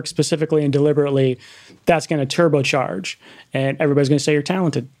 if you work specifically and deliberately, that's going to turbocharge, and everybody's going to say you're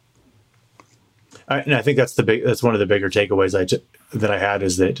talented. And I think that's one of the bigger takeaways that I had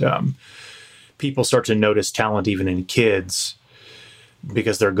is that people start to notice talent even in kids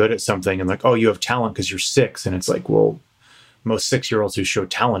because they're good at something, and like, oh, you have talent because you're 6, and it's like, well, most 6-year-olds who show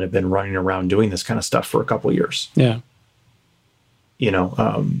talent have been running around doing this kind of stuff for a couple of years. Yeah.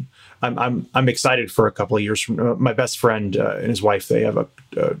 I'm excited for a couple of years from my best friend and his wife. They have a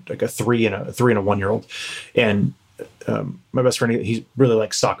 3 and a 1-year-old, and my best friend, he really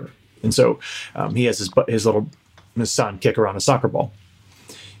likes soccer, and so he has his son kick around a soccer ball,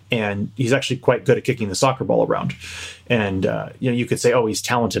 and he's actually quite good at kicking the soccer ball around. And you could say, oh, he's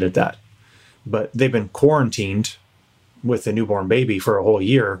talented at that, but they've been quarantined with a newborn baby for a whole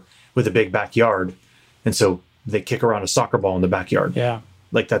year with a big backyard, and so they kick around a soccer ball in the backyard. Yeah.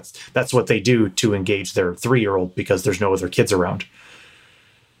 Like that's what they do to engage their 3-year-old because there's no other kids around.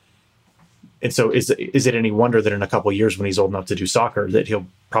 And so is it any wonder that in a couple of years when he's old enough to do soccer that he'll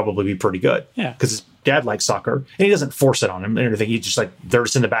probably be pretty good? Yeah. Because his dad likes soccer and he doesn't force it on him and anything. He's just like, they're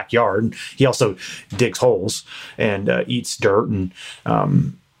just in the backyard. And he also digs holes and eats dirt and,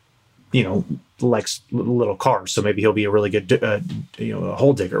 likes little cars. So maybe he'll be a really good, a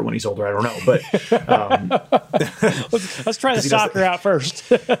hole digger when he's older. I don't know, but let's try the soccer out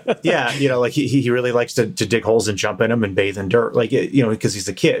first. Yeah. Like he really likes to dig holes and jump in them and bathe in dirt, like, because he's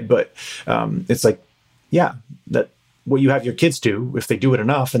a kid, but it's like, yeah, that what you have your kids do, if they do it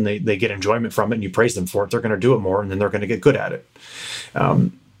enough and they get enjoyment from it and you praise them for it, they're going to do it more and then they're going to get good at it.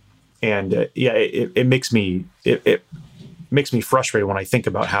 It makes me, it makes me frustrated when I think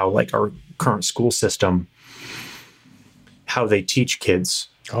about how like our current school system, how they teach kids.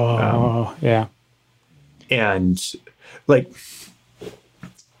 Yeah. And like,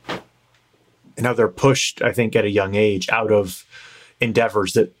 and how they're pushed, I think, at a young age out of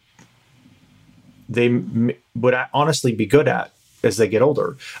endeavors that they would honestly be good at as they get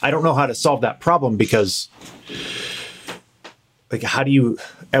older. I don't know how to solve that problem because like,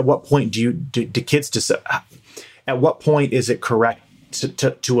 at what point do kids decide? At what point is it correct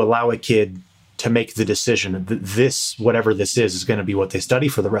to allow a kid to make the decision that this, whatever this is going to be what they study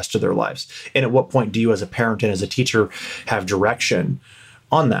for the rest of their lives? And at what point do you as a parent and as a teacher have direction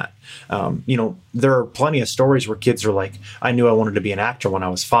on that? There are plenty of stories where kids are like, I knew I wanted to be an actor when I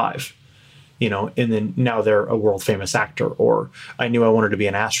was 5, and then now they're a world famous actor, or I knew I wanted to be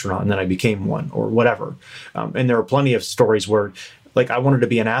an astronaut and then I became one, or whatever. And there are plenty of stories where like I wanted to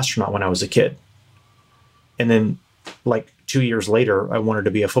be an astronaut when I was a kid. And then like 2 years later, I wanted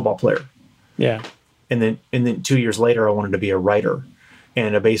to be a football player. Yeah. And then 2 years later, I wanted to be a writer.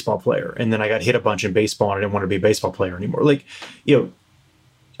 and a baseball player. And then I got hit a bunch in baseball and I didn't want to be a baseball player anymore. Like, you know,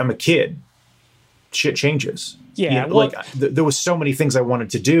 I'm a kid. Shit changes. Yeah. You know, well, there was so many things I wanted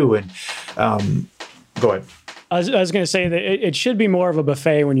to do. And go ahead. I was going to say that it should be more of a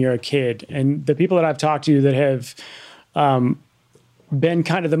buffet when you're a kid. And the people that I've talked to that have been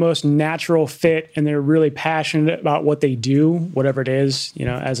kind of the most natural fit and they're really passionate about what they do, whatever it is, you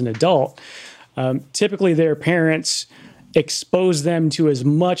know, as an adult, typically their parents exposed them to as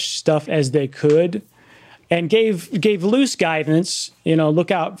much stuff as they could and gave loose guidance, you know,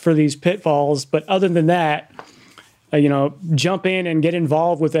 look out for these pitfalls. But other than that, you know, jump in and get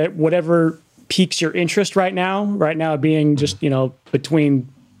involved with it, whatever piques your interest right now being just, you know, between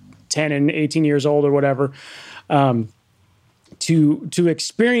 10 and 18 years old or whatever, to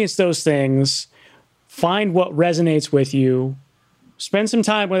experience those things, find what resonates with you, spend some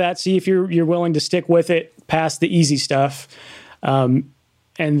time with that, see if you're willing to stick with it past the easy stuff.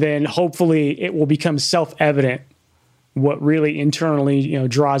 And then hopefully it will become self-evident what really internally, you know,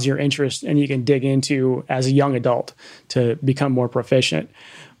 draws your interest and you can dig into as a young adult to become more proficient.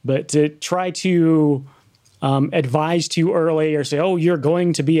 But to try to advise too early or say, oh, you're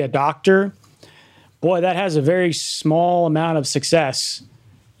going to be a doctor, boy, that has a very small amount of success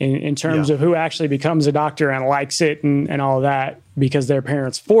in terms of who actually becomes a doctor and likes it and all of that because their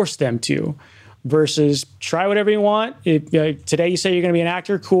parents forced them to. Versus try whatever you want. If today you say you're going to be an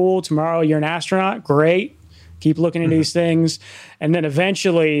actor, cool. Tomorrow you're an astronaut, great. Keep looking into these things. And then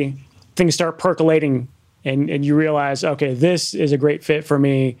eventually things start percolating and you realize, okay, this is a great fit for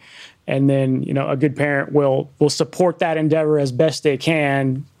me. And then, you know, a good parent will support that endeavor as best they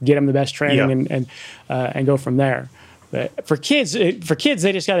can, get them the best training and go from there. But for kids, they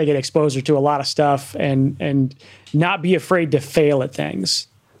just got to get exposure to a lot of stuff and not be afraid to fail at things.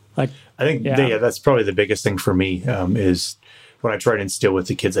 Like, I think that's probably the biggest thing for me is what I try to instill with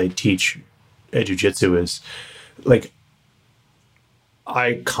the kids I teach at jiu-jitsu is like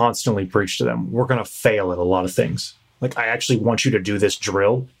I constantly preach to them, we're going to fail at a lot of things. Like I actually want you to do this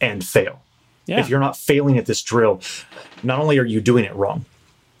drill and fail. Yeah. If you're not failing at this drill, not only are you doing it wrong,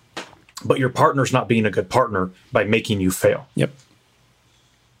 but your partner's not being a good partner by making you fail. Yep.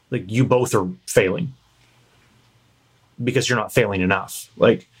 Like you both are failing because you're not failing enough.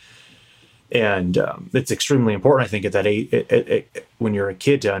 Like, and it's extremely important, I think, at that age, when you're a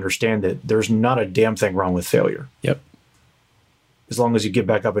kid, to understand that there's not a damn thing wrong with failure. Yep. As long as you get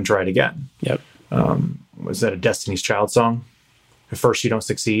back up and try it again. Yep. Was that a Destiny's Child song? At first you don't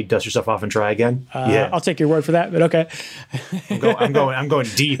succeed, dust yourself off and try again. Yeah, I'll take your word for that, but okay. I'm going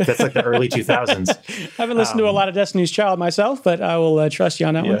deep. That's like the early 2000s. I haven't listened to a lot of Destiny's Child myself, but I will trust you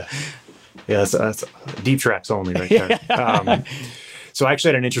on that one. Yeah, that's deep tracks only right there. So I actually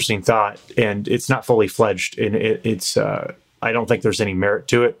had an interesting thought, and it's not fully fledged, and it's I don't think there's any merit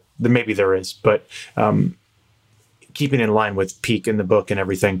to it. Maybe there is, but keeping in line with Peak in the book and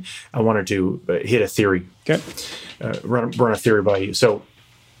everything, I wanted to hit a theory. Okay. Run a theory by you. So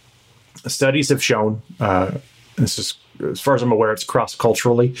studies have shown, this is, as far as I'm aware, it's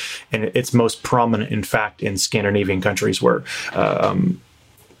cross-culturally, and it's most prominent, in fact, in Scandinavian countries where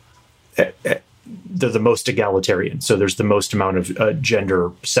they're the most egalitarian. So there's the most amount of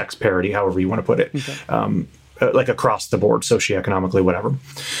gender, sex parity, however you want to put it, like across the board, socioeconomically, whatever.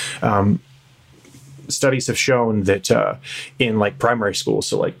 Studies have shown that in like primary school,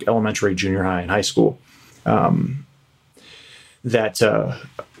 so like elementary, junior high, and high school, that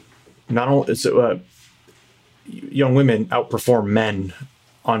not only young women outperform men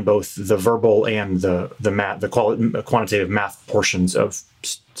on both the verbal and the math, the quantitative math portions of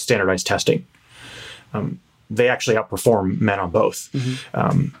standardized testing. They actually outperform men on both,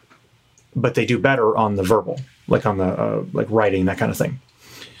 but they do better on the verbal, like on the like writing, that kind of thing,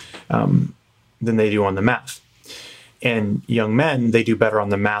 than they do on the math. And young men, they do better on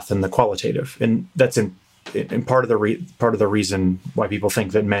the math and the qualitative, and that's in part of the reason why people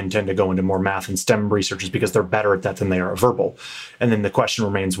think that men tend to go into more math and STEM research is because they're better at that than they are at verbal. And then the question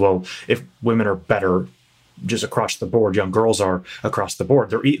remains, well, if women are better just across the board, young girls are across the board,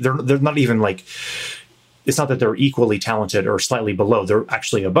 they're not even like, it's not that they're equally talented or slightly below, they're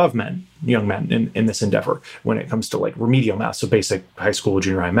actually above men, young men in this endeavor when it comes to like remedial math, so basic high school,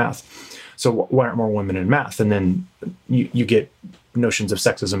 junior high math. So why aren't more women in math? And then you get notions of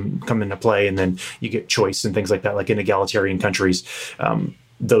sexism come into play, and then you get choice and things like that. Like in egalitarian countries,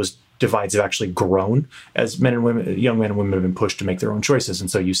 those divides have actually grown as men and women, young men and women have been pushed to make their own choices.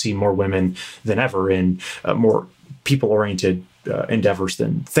 And so you see more women than ever in more people-oriented endeavors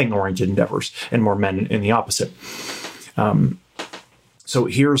than thing-oriented endeavors, and more men in the opposite. So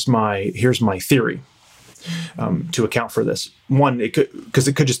here's my theory. to account for this. One, because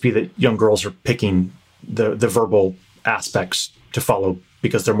it could just be that young girls are picking the verbal aspects to follow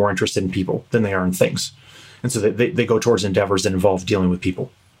because they're more interested in people than they are in things. And so they go towards endeavors that involve dealing with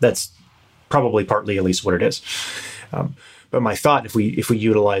people. That's probably partly at least what it is. But my thought, if we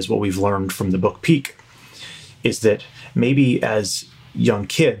utilize what we've learned from the book Peak, is that maybe as young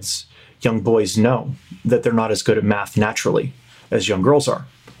kids, young boys know that they're not as good at math naturally as young girls are.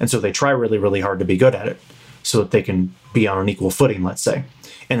 And so they try really, really hard to be good at it so that they can be on an equal footing, let's say.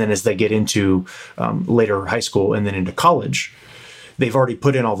 And then as they get into later high school and then into college, they've already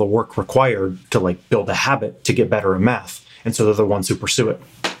put in all the work required to like build a habit to get better at math. And so they're the ones who pursue it.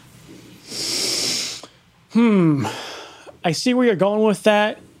 I see where you're going with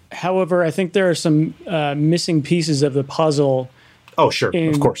that. However, I think there are some missing pieces of the puzzle. Oh, sure.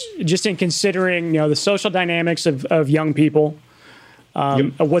 Of course. Just in considering, the social dynamics of young people,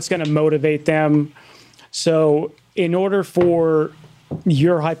 what's going to motivate them. So in order for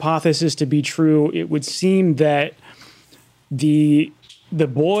your hypothesis to be true, it would seem that the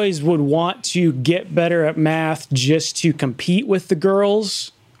boys would want to get better at math just to compete with the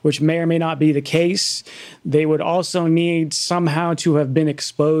girls, which may or may not be the case. They would also need somehow to have been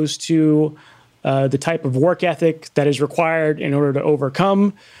exposed to the type of work ethic that is required in order to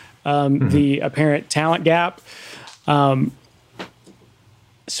overcome the apparent talent gap.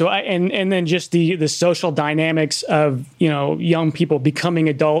 So and then just the social dynamics of, young people becoming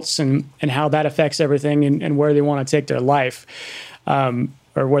adults and how that affects everything and where they want to take their life, or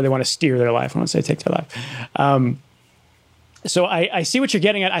where they want to steer their life. I don't say take their life. So I see what you're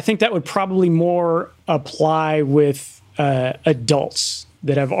getting at. I think that would probably more apply with adults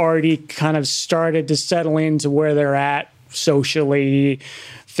that have already kind of started to settle into where they're at socially,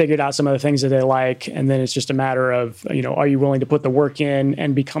 figured out some of the things that they like, and then it's just a matter of, are you willing to put the work in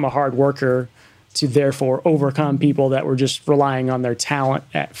and become a hard worker to therefore overcome people that were just relying on their talent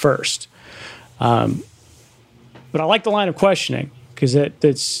at first. But I like the line of questioning because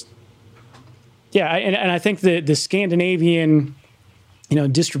that's, and I think the Scandinavian,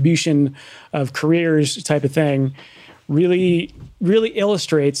 distribution of careers type of thing really, really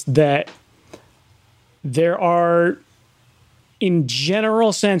illustrates that there are, in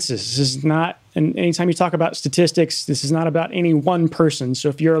general senses, this is not, and anytime you talk about statistics, this is not about any one person. So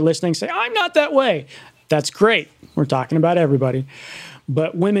if you're listening, say, I'm not that way. That's great. We're talking about everybody.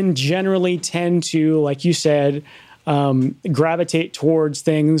 But women generally tend to, like you said, gravitate towards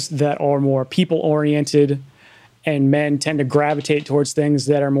things that are more people-oriented, and men tend to gravitate towards things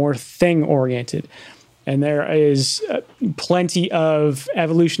that are more thing-oriented. And there is plenty of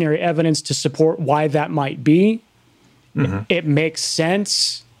evolutionary evidence to support why that might be. Mm-hmm. It makes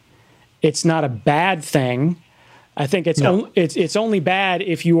sense. It's not a bad thing. I think it's only bad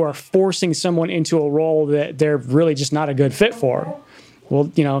if you are forcing someone into a role that they're really just not a good fit for.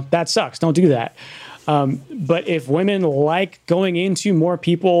 Well, that sucks. Don't do that. But if women like going into more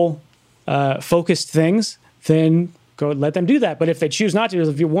people focused things, then go let them do that. But if they choose not to,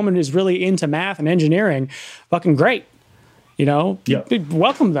 if your woman is really into math and engineering, fucking great.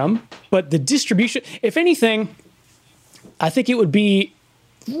 Welcome them. But the distribution, if anything, I think it would be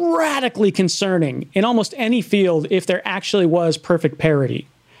radically concerning in almost any field if there actually was perfect parity.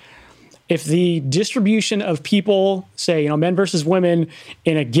 If the distribution of people, say, men versus women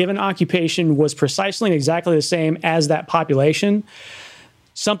in a given occupation was precisely and exactly the same as that population,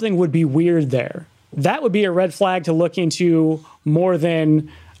 something would be weird there. That would be a red flag to look into more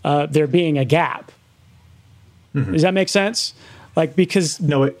than there being a gap. Mm-hmm. Does that make sense?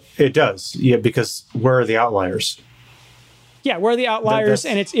 No, it does. Yeah, because where are the outliers? Yeah, where are the outliers?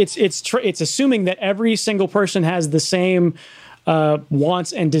 And it's assuming that every single person has the same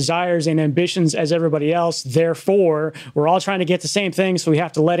wants and desires and ambitions as everybody else. Therefore, we're all trying to get the same thing, so we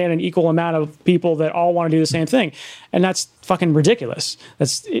have to let in an equal amount of people that all want to do the same thing. And that's fucking ridiculous.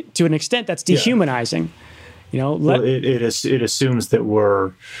 That's, to an extent, that's dehumanizing. It assumes that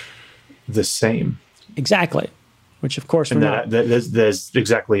we're the same. Exactly. Which, of course, we're not. That's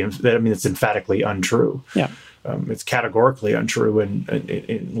exactly. It's emphatically untrue. Yeah. It's categorically untrue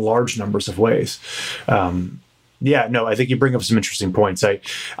in large numbers of ways. I think you bring up some interesting points.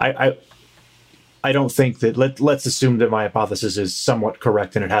 I don't think that let's assume that my hypothesis is somewhat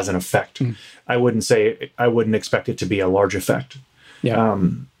correct and it has an effect. Mm. I wouldn't expect it to be a large effect. Yeah.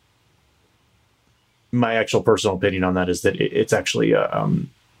 My actual personal opinion on that is that it's actually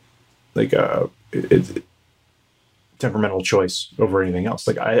it's temperamental choice over anything else.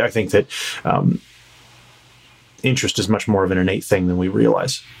 I think that interest is much more of an innate thing than we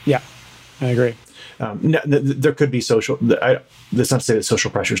realize. Yeah, I agree. There could be social. That's not to say that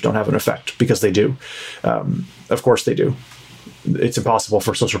social pressures don't have an effect, because they do. Of course, they do. It's impossible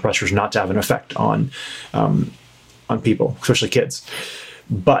for social pressures not to have an effect on people, especially kids.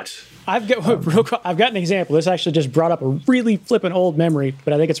 But I've got an example. This actually just brought up a really flippant old memory,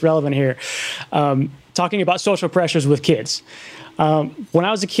 but I think it's relevant here. Talking about social pressures with kids. When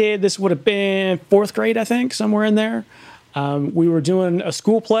I was a kid, this would have been 4th grade, I think, somewhere in there. We were doing a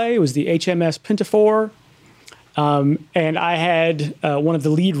school play. It was the HMS Pinafore. And I had one of the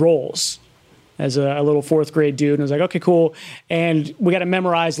lead roles as a little 4th grade dude. And I was like, okay, cool. And we got to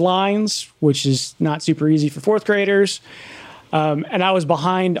memorize lines, which is not super easy for 4th graders. And I was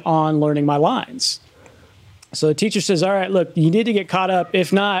behind on learning my lines. So the teacher says, all right, look, you need to get caught up.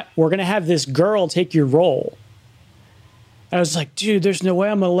 If not, we're going to have this girl take your role. And I was like, dude, there's no way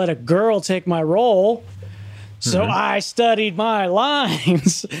I'm going to let a girl take my role. So I studied my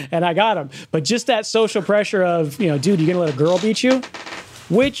lines and I got them. But just that social pressure of, dude, you going to let a girl beat you?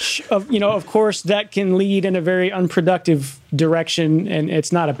 Which, of course, that can lead in a very unproductive direction. And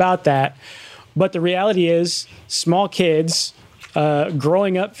it's not about that. But the reality is small kids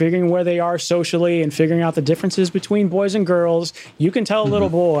growing up, figuring where they are socially and figuring out the differences between boys and girls. You can tell a little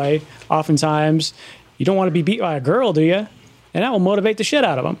boy, oftentimes, you don't want to be beat by a girl, do you? And that will motivate the shit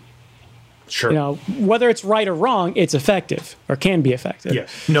out of them. Sure. Whether it's right or wrong, it's effective or can be effective. Yeah.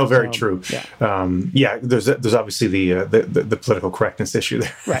 No, very true. Yeah. There's obviously the political correctness issue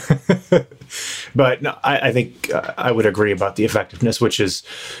there. Right. But no, I think I would agree about the effectiveness, which is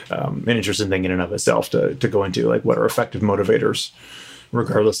an interesting thing in and of itself to go into, like, what are effective motivators,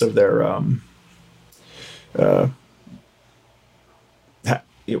 regardless of their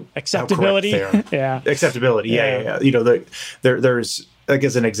acceptability. Yeah. Acceptability. Yeah. There's, like,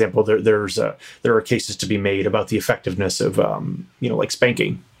 as an example, there are cases to be made about the effectiveness of like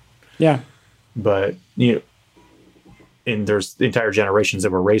spanking. Yeah. But and there's entire generations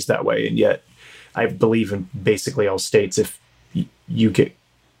that were raised that way, and yet I believe in basically all states, if you get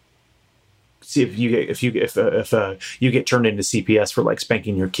turned into CPS for, like,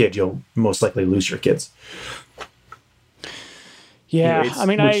 spanking your kid, you'll most likely lose your kids. Yeah, I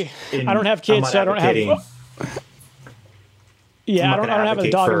don't have kids, so I don't have. Yeah, I don't have a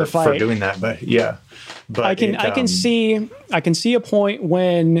dog in the fight for doing that, but yeah. But I can see a point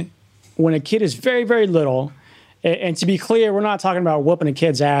when a kid is very, very little, and to be clear, we're not talking about whooping a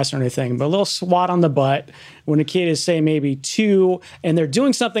kid's ass or anything, but a little swat on the butt when a kid is, say, maybe 2, and they're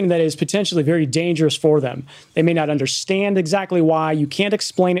doing something that is potentially very dangerous for them. They may not understand exactly why. You can't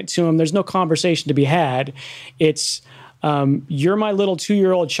explain it to them. There's no conversation to be had. It's you're my little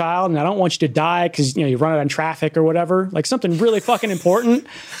 2-year-old child, and I don't want you to die because you run out in traffic or whatever. Like, something really fucking important.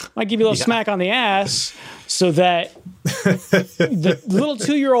 I give you a little smack on the ass so that the little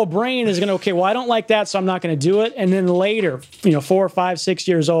 2-year-old brain is going to, okay, well, I don't like that, so I'm not going to do it. And then later, 4, 5, 6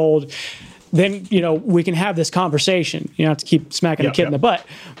 years old, then we can have this conversation. You don't have to keep smacking the kid in the butt,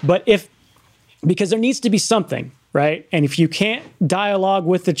 but because there needs to be something. Right. And if you can't dialogue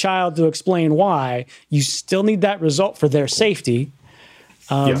with the child to explain why, you still need that result for their safety.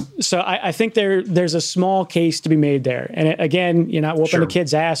 So I think there's a small case to be made there. And again, you're not whooping a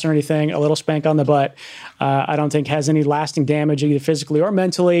kid's ass or anything. A little spank on the butt, I don't think has any lasting damage, either physically or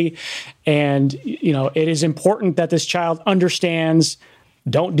mentally. And, it is important that this child understands,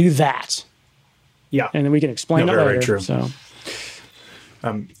 don't do that. Yeah. And then we can explain it later. Very true. So.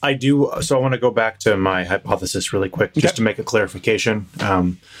 I do. So I want to go back to my hypothesis really quick, just to make a clarification.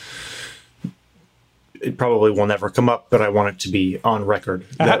 It probably will never come up, but I want it to be on record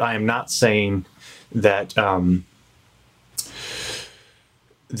that I am not saying that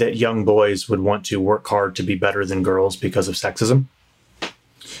that young boys would want to work hard to be better than girls because of sexism.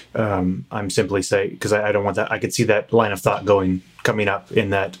 I'm simply saying, because I don't want that. I could see that line of thought coming up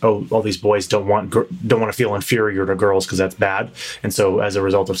in that, all these boys don't want to feel inferior to girls because that's bad, and so as a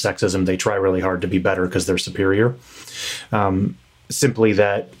result of sexism, they try really hard to be better because they're superior. Simply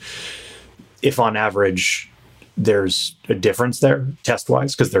that, if on average there's a difference there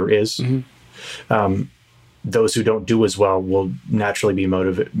test-wise, because there is, those who don't do as well will naturally be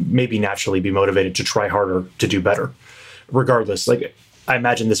motivated to try harder to do better, regardless. Like, I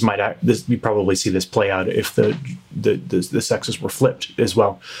imagine we probably see this play out if the sexes were flipped as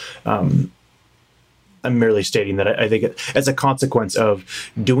well. I'm merely stating that I think as a consequence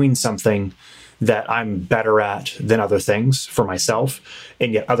of doing something that I'm better at than other things for myself,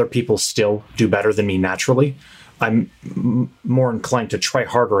 and yet other people still do better than me naturally, I'm more inclined to try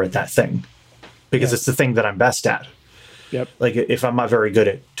harder at that thing because it's the thing that I'm best at. Yep. Like, if I'm not very good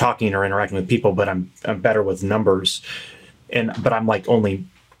at talking or interacting with people, but I'm better with numbers, but I'm, like, only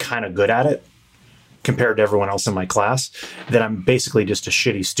kind of good at it, compared to everyone else in my class, then I'm basically just a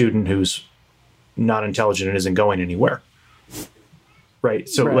shitty student who's not intelligent and isn't going anywhere. Right.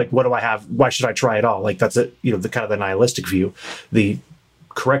 So like, what do I have? Why should I try at all? Like, that's the kind of the nihilistic view. The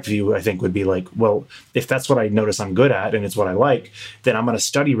correct view, I think, would be like, well, if that's what I notice I'm good at and it's what I like, then I'm going to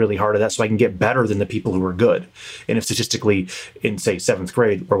study really hard at that so I can get better than the people who are good. And if statistically in, say, 7th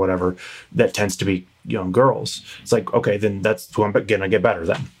grade or whatever, that tends to be young girls, it's like, okay, then that's who I'm going to get better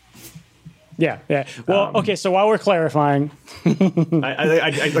then. Yeah. Well, okay. So while we're clarifying, like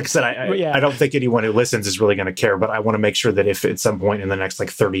I said, I don't think anyone who listens is really going to care, but I want to make sure that if at some point in the next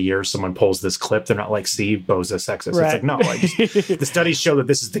 30 years someone pulls this clip, they're not like, see, Bo's a sexist. Right. It's like, no, the studies show that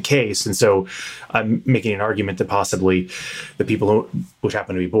this is the case. And so I'm making an argument that possibly the people which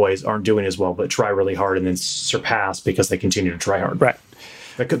happen to be boys aren't doing as well, but try really hard and then surpass because they continue to try hard. Right.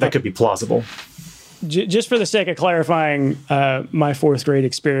 That could be plausible. Just for the sake of clarifying my 4th grade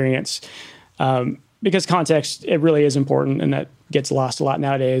experience, because context, it really is important, and that gets lost a lot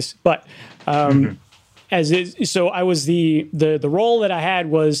nowadays. But so I was the role that I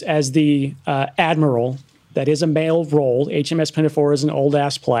had was as the admiral. That is a male role. HMS Pinafore is an old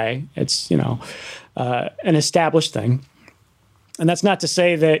ass play. It's an established thing, and that's not to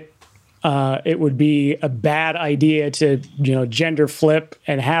say that it would be a bad idea to gender flip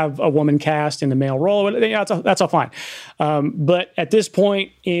and have a woman cast in the male role. That's all fine. But at this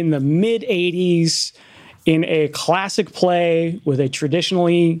point in the mid 80s, in a classic play with a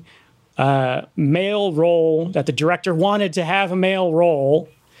traditionally male role that the director wanted to have a male role,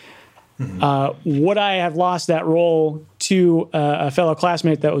 would I have lost that role to a fellow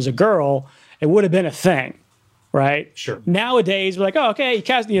classmate that was a girl? It would have been a thing. Right. Sure. Nowadays, we're like, oh, okay, you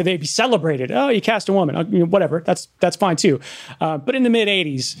cast. They'd be celebrated. Oh, you cast a woman. Whatever. That's fine too. But in the mid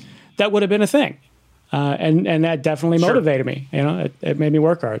 '80s, that would have been a thing, and that definitely motivated me. It made me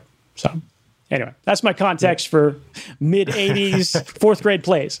work hard. So, anyway, that's my context for mid '80s 4th grade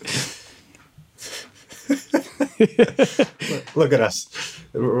plays. Look at us.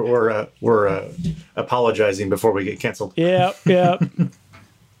 We're apologizing before we get canceled. Yeah.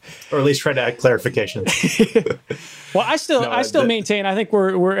 Or at least try to add clarifications. Well, I still maintain. I think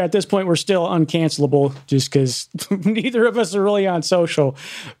we're at this point we're still uncancelable, just because neither of us are really on social.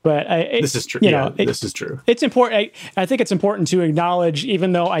 But this is true. This is true. It's important. I think it's important to acknowledge,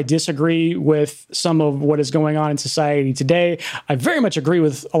 even though I disagree with some of what is going on in society today, I very much agree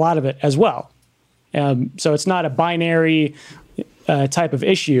with a lot of it as well. So it's not a binary type of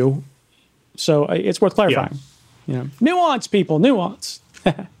issue. So it's worth clarifying. Yeah. Nuance, people, nuance.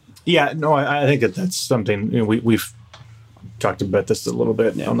 Yeah, no, I think that's something we've talked about this a little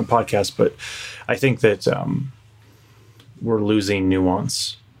bit on the podcast, but I think that we're losing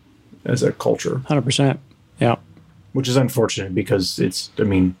nuance as a culture. 100%. Yeah. Which is unfortunate because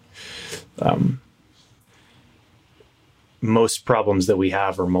most problems that we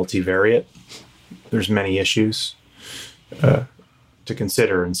have are multivariate. There's many issues to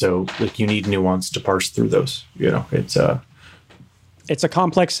consider, and so you need nuance to parse through those. It's a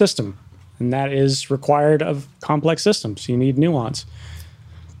complex system, and that is required of complex systems. You need nuance.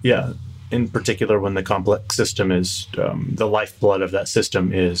 Yeah. In particular, when the complex system is the lifeblood of that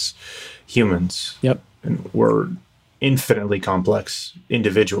system is humans. Yep. And we're infinitely complex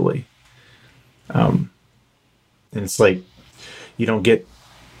individually. And it's like you don't get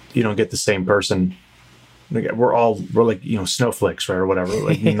the same person. We're like snowflakes, right, or whatever.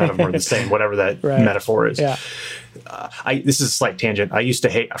 Like none of them are the same. Whatever that metaphor is. Yeah. This is a slight tangent. I used to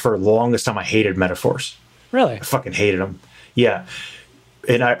hate, for the longest time, I hated metaphors. Really? I fucking hated them. Yeah.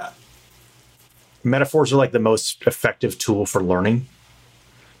 And metaphors are like the most effective tool for learning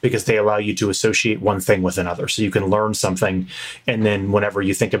because they allow you to associate one thing with another. So you can learn something, and then whenever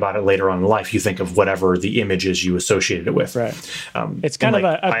you think about it later on in life, you think of whatever the image is you associated it with. Right. It's kind of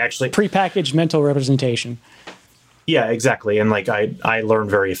a prepackaged mental representation. Yeah, exactly. And I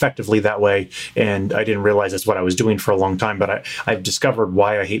learned very effectively that way, and I didn't realize that's what I was doing for a long time. But I've discovered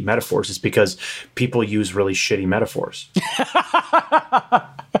why I hate metaphors is because people use really shitty metaphors.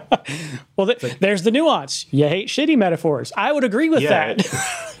 Well, there's the nuance. You hate shitty metaphors. I would agree with that.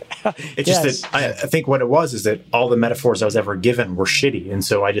 It's just that I think what it was is that all the metaphors I was ever given were shitty, and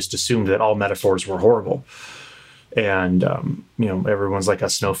so I just assumed that all metaphors were horrible. And everyone's like a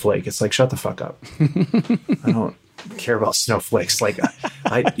snowflake. It's like, shut the fuck up. I don't care about snowflakes. Like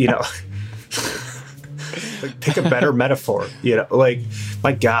pick a better metaphor.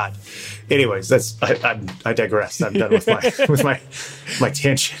 My God. Anyways, I digress. I'm done with my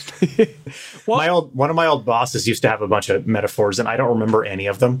tangent. Well, one of my old bosses used to have a bunch of metaphors, and I don't remember any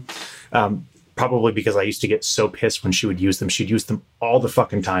of them. probably because I used to get so pissed when she would use them. She'd use them all the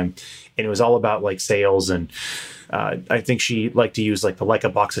fucking time. And it was all about like sales. And I think she liked to use like a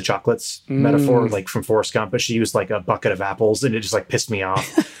box of chocolates metaphor, like from Forrest Gump, but she used like a bucket of apples, and it just like pissed me off.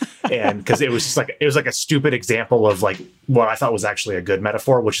 And because it was like a stupid example of like what I thought was actually a good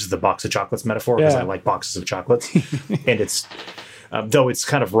metaphor, which is the box of chocolates metaphor, because I like boxes of chocolates. And it's, though it's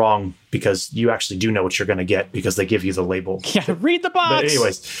kind of wrong because you actually do know what you're going to get because they give you the label. Yeah, read the box. But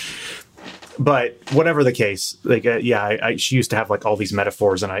anyways, but whatever the case, like, she used to have like all these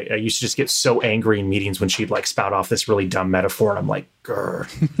metaphors, and I used to just get so angry in meetings when she'd like spout off this really dumb metaphor. And I'm like, grr,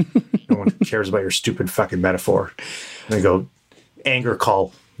 no one cares about your stupid fucking metaphor. And I go anger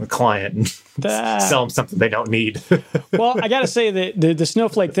call the client and sell them something they don't need. Well, I got to say that the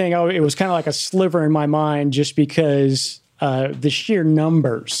snowflake thing, it was kind of like a sliver in my mind just because the sheer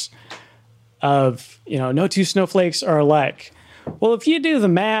numbers of, no two snowflakes are alike. Well, if you do the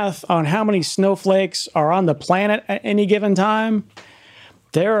math on how many snowflakes are on the planet at any given time,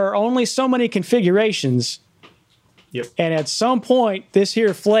 there are only so many configurations. Yep. And at some point, this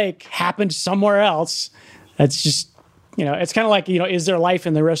here flake happened somewhere else. That's just, it's kind of like, is there life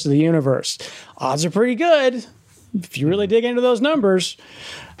in the rest of the universe? Odds are pretty good if you really dig into those numbers.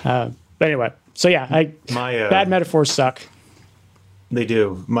 But anyway, so yeah, bad metaphors suck. They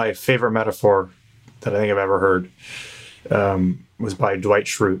do. My favorite metaphor that I think I've ever heard was by Dwight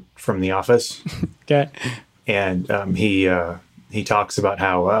Schrute from The Office. Okay. And he talks about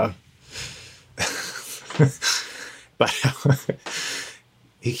how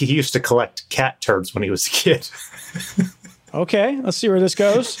he used to collect cat turds when he was a kid. Okay, let's see where this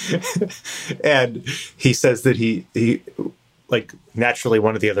goes. And he says that he like, naturally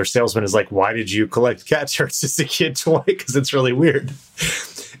one of the other salesmen is like, why did you collect cat turds as a kid, Dwight? Because it's really weird.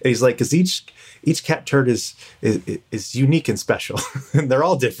 And he's like, because each cat turd is unique and special, and they're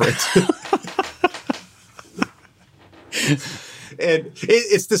all different. And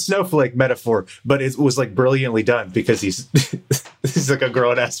it's the snowflake metaphor, but it was like brilliantly done because he's like a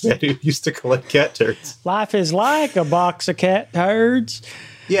grown ass man who used to collect cat turds. Life is like a box of cat turds.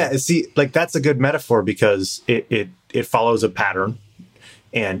 Yeah, see, like that's a good metaphor because it follows a pattern,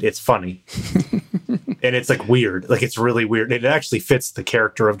 and it's funny. And it's like weird, like it's really weird. It actually fits the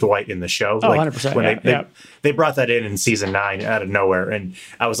character of Dwight in the show. Oh, like 100%. When they brought that in season 9 out of nowhere, and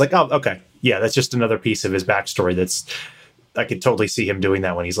I was like, oh, okay, yeah, that's just another piece of his backstory. I could totally see him doing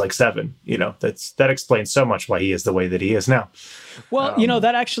that when he's like 7. That explains so much why he is the way that he is now. Well,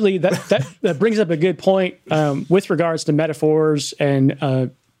 that actually that brings up a good point with regards to metaphors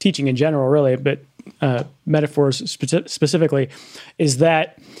and teaching in general, really, but metaphors specifically, is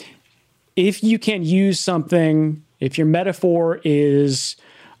that if you can use something, if your metaphor is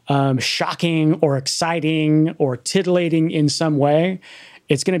shocking or exciting or titillating in some way,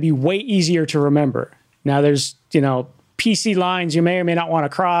 it's going to be way easier to remember. Now, there's, PC lines you may or may not want to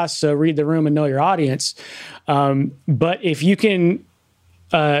cross, so read the room and know your audience. But if you can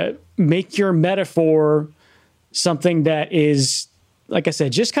make your metaphor something that is, like I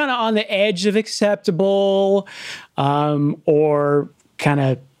said, just kind of on the edge of acceptable, or kind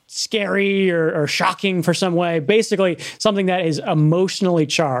of scary or shocking for some way, basically something that is emotionally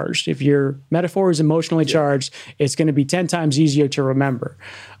charged. If your metaphor is emotionally charged, it's going to be 10 times easier to remember.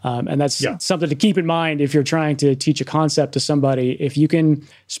 And that's something to keep in mind if you're trying to teach a concept to somebody. If you can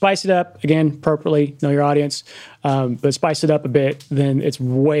spice it up, again, appropriately, know your audience, but spice it up a bit, then it's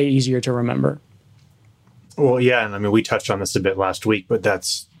way easier to remember. Well, yeah, and I mean, we touched on this a bit last week, but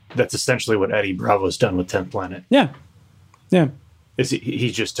that's essentially what Eddie Bravo's done with 10th Planet. Yeah. He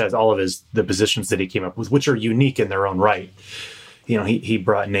just has all of the positions that he came up with, which are unique in their own right. He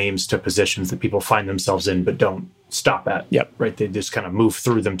brought names to positions that people find themselves in but don't stop at. Yep. Right? They just kind of move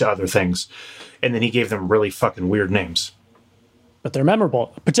through them to other things. And then he gave them really fucking weird names. But they're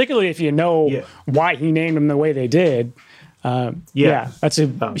memorable, particularly if you know why he named them the way they did. That's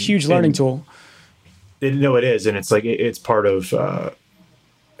a huge learning tool. It is. And it's like, it's part of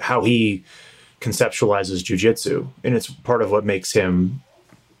how he conceptualizes jiu-jitsu, and it's part of what makes him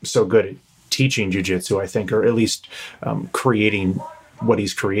so good at teaching jiu-jitsu, I think, or at least creating what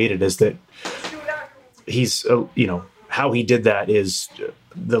he's created, is that he's how he did that is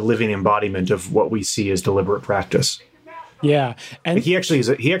the living embodiment of what we see as deliberate practice. Yeah, and like he actually is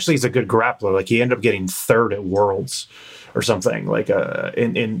a good grappler. Like he ended up getting 3rd at Worlds or something, like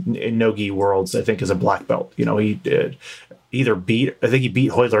in no-gi Worlds, I think, as a black belt. He did he beat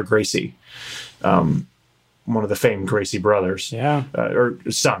Hoyler Gracie, one of the famed Gracie brothers, or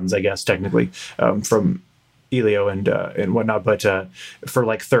sons, I guess, technically, from Elio and whatnot, but for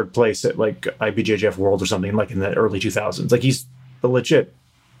like 3rd place at like IBJJF World or something, like in the early 2000s. Like he's a legit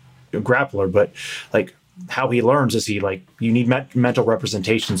grappler, but like how he learns is you need mental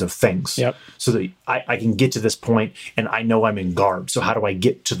representations of things. Yep. So that I can get to this point and I know I'm in guard. So how do I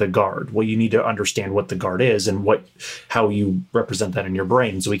get to the guard? Well, you need to understand what the guard is and how you represent that in your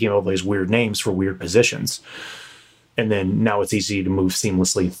brain. So we came up with these weird names for weird positions. And then now it's easy to move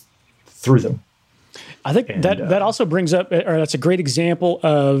seamlessly through them. I think that also brings up, or that's a great example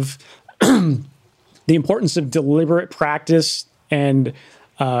of the importance of deliberate practice and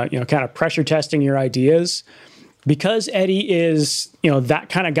kind of pressure testing your ideas, because Eddie is, that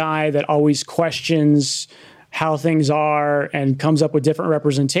kind of guy that always questions how things are and comes up with different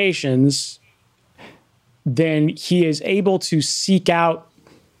representations. Then he is able to seek out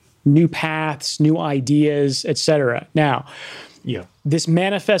new paths, new ideas, etc. Now, this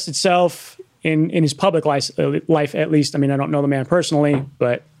manifests itself in his public life, at least. I mean, I don't know the man personally,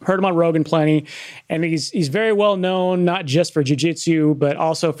 but heard him on Rogan plenty. And he's very well known, not just for jiu-jitsu, but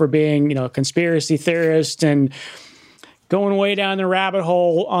also for being, a conspiracy theorist and going way down the rabbit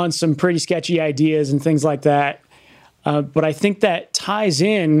hole on some pretty sketchy ideas and things like that. But I think that ties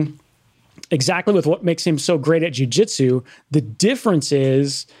in exactly with what makes him so great at jiu-jitsu. The difference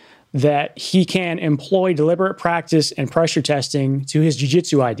is that he can employ deliberate practice and pressure testing to his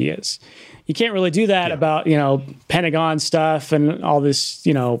jiu-jitsu ideas. You can't really do that about, Pentagon stuff and all this,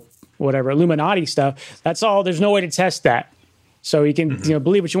 whatever, Illuminati stuff. That's all. There's no way to test that. So you can,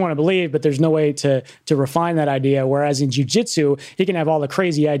 believe what you want to believe, but there's no way to refine that idea. Whereas in jiu-jitsu, he can have all the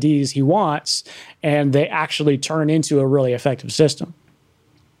crazy ideas he wants, and they actually turn into a really effective system.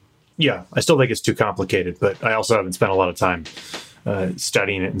 Yeah, I still think it's too complicated, but I also haven't spent a lot of time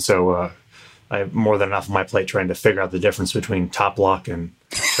studying it. And so I have more than enough on my plate trying to figure out the difference between top lock and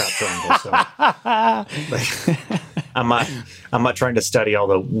trap triangle. So I'm not trying to study all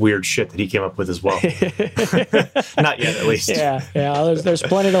the weird shit that he came up with as well. Not yet, at least. Yeah. There's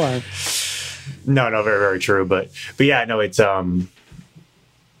plenty to learn. No, very, very true. But yeah, no, it's all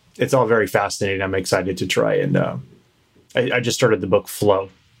very fascinating. I'm excited to try. And I just started the book Flow,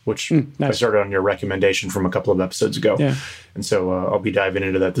 which nice. I started on your recommendation from a couple of episodes ago. Yeah. And so I'll be diving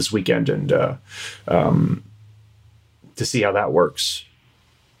into that this weekend and to see how that works.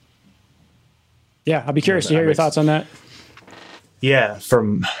 Yeah, I'll be curious to hear your thoughts on that. Yeah,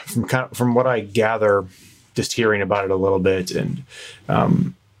 from what I gather, just hearing about it a little bit, and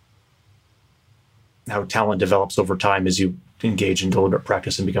how talent develops over time as you engage in deliberate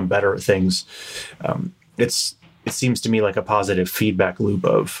practice and become better at things. It seems to me like a positive feedback loop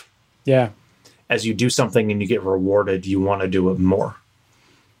of, as you do something and you get rewarded, you want to do it more.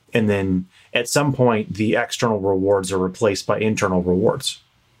 And then at some point, the external rewards are replaced by internal rewards.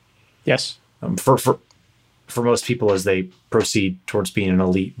 Yes. For most people as they proceed towards being an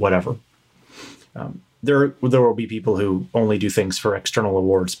elite, whatever. There will be people who only do things for external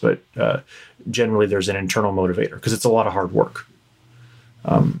awards, but generally there's an internal motivator because it's a lot of hard work.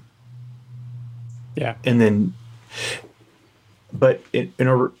 And then, but in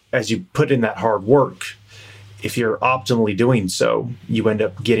order, as you put in that hard work, if you're optimally doing so, you end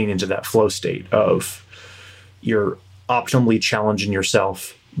up getting into that flow state of you're optimally challenging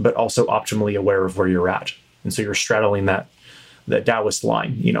yourself, but also optimally aware of where you're at. And so you're straddling that Taoist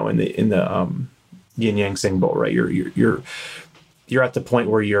line, in the yin yang sing bowl, right? You're at the point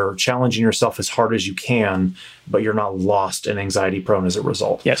where you're challenging yourself as hard as you can, but you're not lost and anxiety prone as a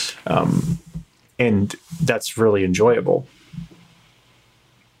result. Yes. And that's really enjoyable.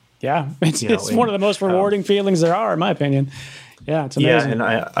 Yeah. It's one of the most rewarding feelings there are, in my opinion. Yeah. It's amazing.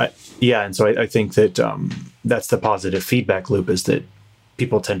 Yeah. And so I think that that's the positive feedback loop, is that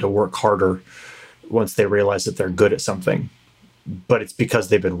people tend to work harder once they realize that they're good at something, but it's because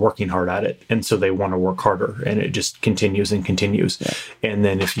they've been working hard at it. And so they want to work harder, and it just continues and continues. Yeah. And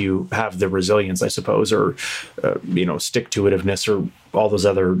then if you have the resilience, I suppose, or, stick-to-itiveness, or all those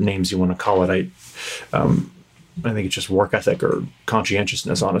other names you want to call it, I think it's just work ethic or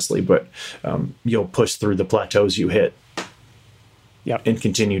conscientiousness, honestly, but you'll push through the plateaus you hit. Yep. And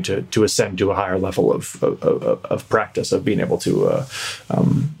continue to ascend to a higher level of practice, of being able to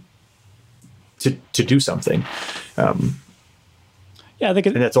do something. I think,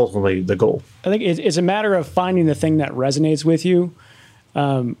 and that's ultimately the goal. I think it's a matter of finding the thing that resonates with you.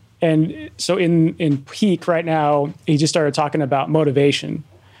 And so in Peak right now, he just started talking about motivation,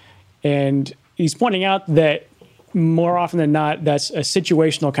 and he's pointing out that more often than not, that's a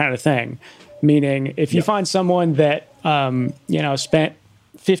situational kind of thing. Meaning, if you find someone that spent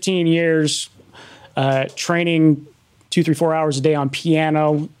 15 years training 2, 3, 4 hours a day on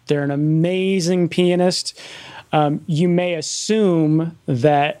piano, they're an amazing pianist. You may assume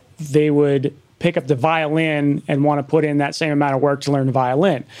that they would pick up the violin and want to put in that same amount of work to learn the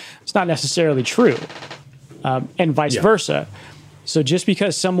violin. It's not necessarily true, and vice versa. So just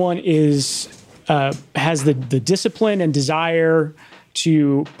because someone has the discipline and desire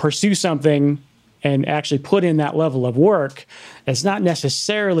to pursue something and actually put in that level of work, it's not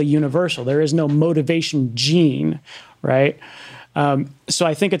necessarily universal. There is no motivation gene, right? So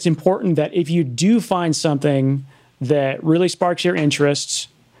I think it's important that if you do find something that really sparks your interests,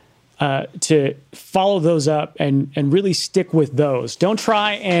 to follow those up and really stick with those. Don't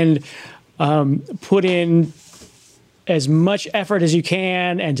try and put in as much effort as you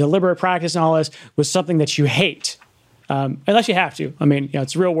can and deliberate practice and all this with something that you hate. Unless you have to. I mean,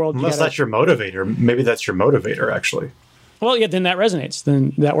 it's real world. Unless that's your motivator. Maybe that's your motivator, actually. Well, yeah, then that resonates.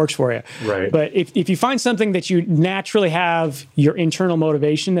 Then that works for you. Right. But if you find something that you naturally have your internal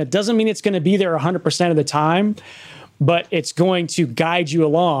motivation, that doesn't mean it's going to be there 100% of the time, but it's going to guide you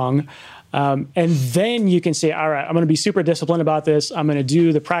along. And then you can say, all right, I'm going to be super disciplined about this. I'm going to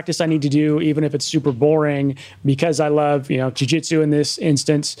do the practice I need to do, even if it's super boring, because I love, jiu-jitsu in this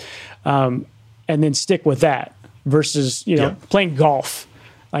instance, and then stick with that versus, playing golf.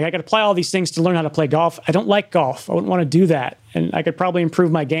 Like, I got to apply all these things to learn how to play golf. I don't like golf. I wouldn't want to do that. And I could probably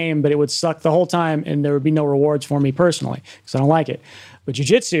improve my game, but it would suck the whole time and there would be no rewards for me personally because I don't like it. But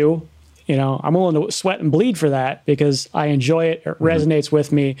jiu-jitsu, I'm willing to sweat and bleed for that because I enjoy it. It resonates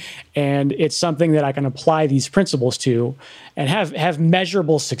with me. And it's something that I can apply these principles to and have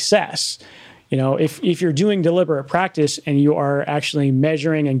measurable success. If you're doing deliberate practice and you are actually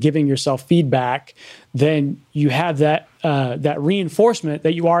measuring and giving yourself feedback, then you have that reinforcement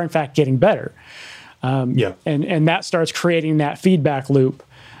that you are in fact getting better. And that starts creating that feedback loop,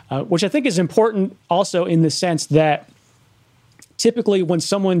 which I think is important also in the sense that typically when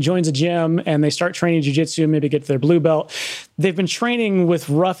someone joins a gym and they start training jiu-jitsu, maybe get their blue belt, they've been training with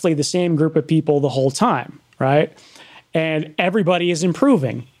roughly the same group of people the whole time, right? And everybody is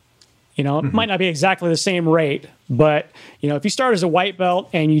improving. It might not be exactly the same rate, but, if you start as a white belt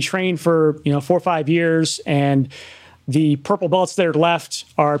and you train for, 4 or 5 years and the purple belts that are left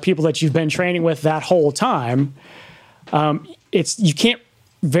are people that you've been training with that whole time, you can't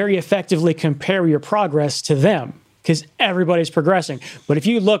very effectively compare your progress to them because everybody's progressing. But if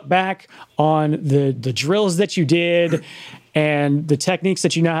you look back on the drills that you did and the techniques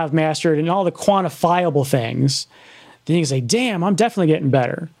that you now have mastered and all the quantifiable things, then you can say, damn, I'm definitely getting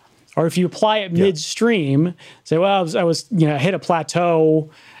better. Or if you apply it midstream, say, well, I was hit a plateau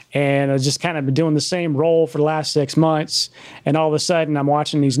and I was just kind of been doing the same role for the last 6 months. And all of a sudden I'm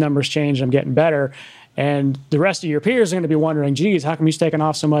watching these numbers change and I'm getting better. And the rest of your peers are going to be wondering, geez, how come you're taking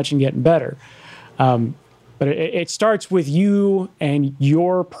off so much and getting better? But it starts with you and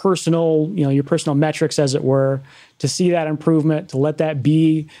your personal metrics, as it were, to see that improvement, to let that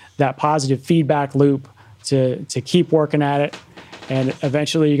be that positive feedback loop, to keep working at it. And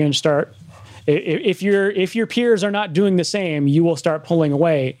eventually you're going to start, if your peers are not doing the same, you will start pulling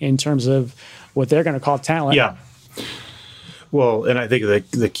away in terms of what they're going to call talent. Yeah. Well, and I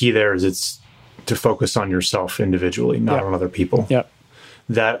think the key there is it's to focus on yourself individually, not on other people. Yep.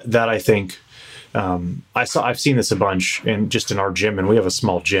 That I think, I've seen this a bunch in our gym, and we have a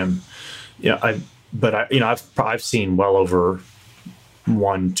small gym. I've seen well over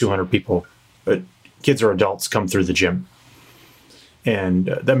 200 people, kids or adults come through the gym. And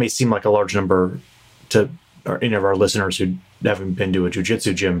that may seem like a large number to any of our listeners who haven't been to a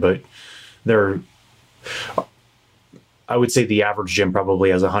jiu-jitsu gym, but I would say the average gym probably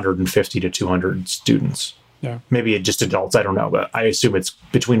has 150 to 200 students. Yeah. Maybe just adults. I don't know, but I assume it's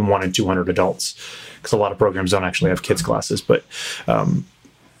between 1 and 200 adults because a lot of programs don't actually have kids classes, but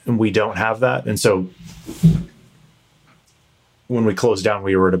we don't have that. And so when we closed down,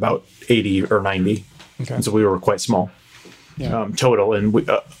 we were at about 80 or 90. Okay. And so we were quite small. Yeah. Total, and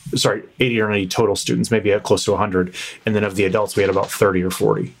 80 or 90 total students, maybe close to 100. And then of the adults, we had about 30 or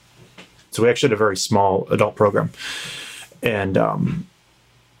 40. So we actually had a very small adult program. And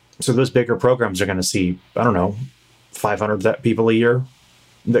so those bigger programs are going to see, 500 people a year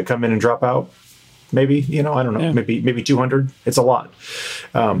that come in and drop out. Maybe, I don't know, maybe 200. It's a lot.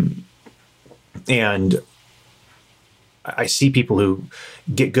 And I see people who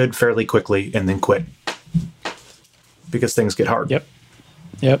get good fairly quickly and then quit. Because things get hard.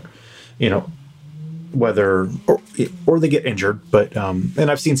 Yep. Whether or they get injured, but and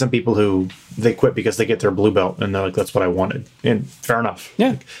I've seen some people who they quit because they get their blue belt and they're like, that's what I wanted. And fair enough. Yeah.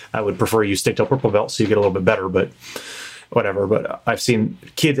 Like, I would prefer you stick to a purple belt so you get a little bit better, but whatever. But I've seen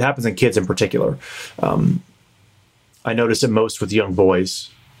it happens in kids in particular. I notice it most with young boys.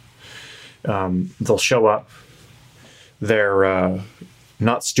 They'll show up. They're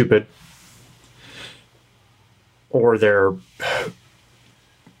not stupid. or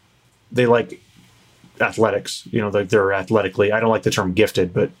they like athletics. You know, they're athletically. I don't like the term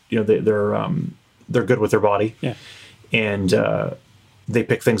gifted, but you know, they're good with their body. Yeah. And they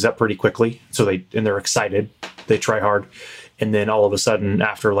pick things up pretty quickly. So they're excited. They try hard, and then all of a sudden,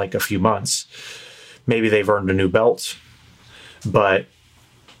 after like a few months, maybe they've earned a new belt, but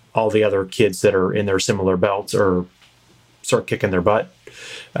all the other kids that are in their similar belts start kicking their butt.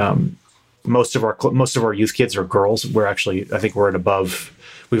 Most of our youth kids are girls. I think we're at above.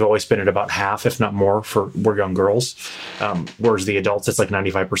 We've always been at about half, if not more, we're young girls. Whereas the adults, it's like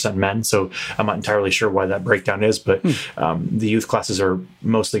 95% men. So I'm not entirely sure why that breakdown is, but the youth classes are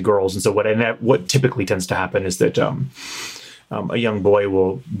mostly girls. And so what typically tends to happen is that a young boy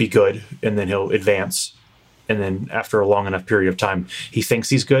will be good, and then he'll advance. And then after a long enough period of time, he thinks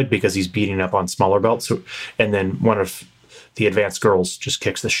he's good because he's beating up on smaller belts. And then one of the advanced girls just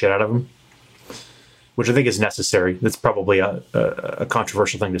kicks the shit out of him, which I think is necessary. That's probably a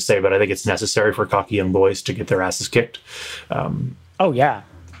controversial thing to say, but I think it's necessary for cocky young boys to get their asses kicked. Oh, yeah.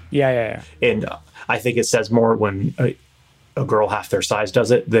 Yeah. And I think it says more when a girl half their size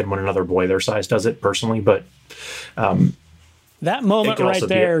does it than when another boy their size does it, personally. But that moment right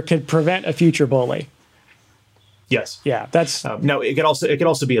there could prevent a future bully. Yes. Yeah, that's... no, it could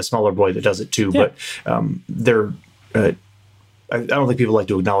also be a smaller boy that does it too, yeah. But I don't think people like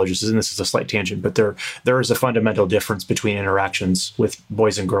to acknowledge this, and this is a slight tangent, but there is a fundamental difference between interactions with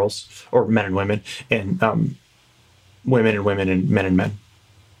boys and girls, or men and women, and women and women and men.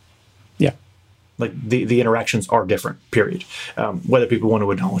 Yeah. Like the interactions are different, period. Whether people want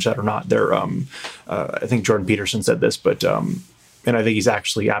to acknowledge that or not, I think Jordan Peterson said this, but and I think he's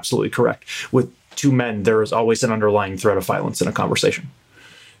actually absolutely correct. With two men, there is always an underlying threat of violence in a conversation.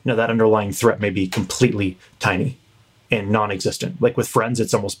 Now, that underlying threat may be completely tiny and non-existent. Like with friends,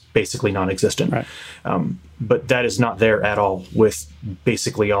 it's almost basically non-existent. Right. But that is not there at all with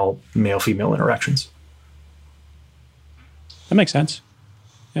basically all male-female interactions. That makes sense.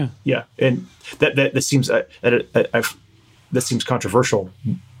 Yeah. Yeah, and that seems that seems controversial.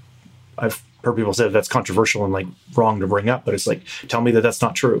 I've heard people say that's controversial and like wrong to bring up, but it's like, tell me that that's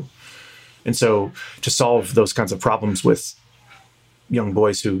not true. And so to solve those kinds of problems with young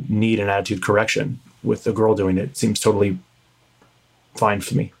boys who need an attitude correction, with a girl doing it, seems totally fine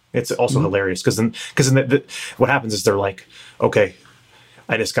for me. It's also hilarious because then what happens is they're like, okay,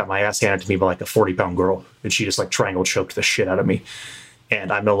 I just got my ass handed to me by like a 40-pound girl, and she just like triangle choked the shit out of me,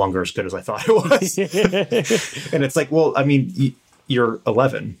 and I'm no longer as good as I thought it was. And it's like, well, I mean, you're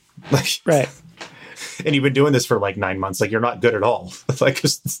 11, like, right? And you've been doing this for like 9 months. Like, you're not good at all. Like,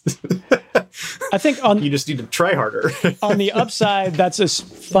 I think you just need to try harder. On the upside, that's a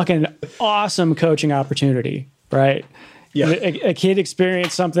fucking awesome coaching opportunity, right? Yeah. A kid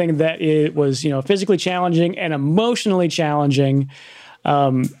experienced something that it was, physically challenging and emotionally challenging,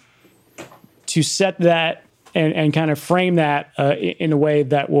 to set that and kind of frame that in a way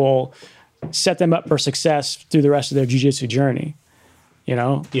that will set them up for success through the rest of their jiu-jitsu journey.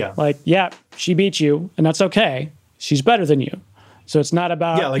 Yeah. Like, yeah, she beat you, and that's okay. She's better than you. So it's not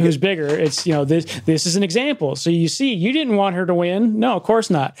about who's bigger. It's, this is an example. So you see, you didn't want her to win. No, of course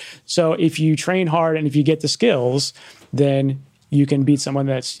not. So if you train hard and if you get the skills, then you can beat someone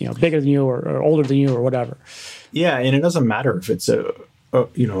that's, bigger than you or older than you or whatever. Yeah. And it doesn't matter if it's a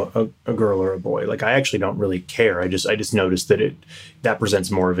girl or a boy. Like, I actually don't really care. I just noticed that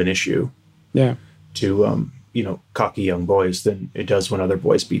presents more of an issue. Yeah. To, cocky young boys than it does when other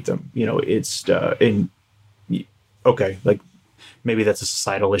boys beat them. Okay, like, maybe that's a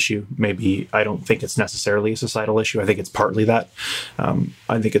societal issue. Maybe I don't think it's necessarily a societal issue. I think it's partly that.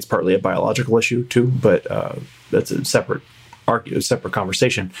 I think it's partly a biological issue too, but that's a separate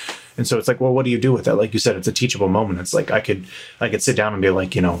conversation. And so it's like, well, what do you do with that? Like you said, it's a teachable moment. It's like I could sit down and be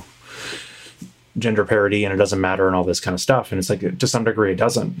like, gender parity and it doesn't matter and all this kind of stuff. And it's like, to some degree, it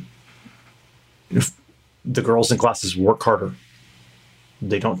doesn't. If the girls in classes work harder,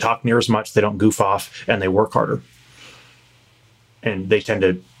 they don't talk near as much, they don't goof off, and they work harder. And they tend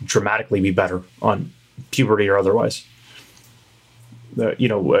to dramatically be better on puberty or otherwise.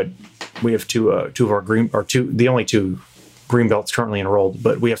 We have two of our the only two green belts currently enrolled,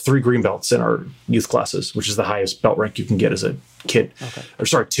 but we have 3 green belts in our youth classes, which is the highest belt rank you can get as a kid. Okay. Or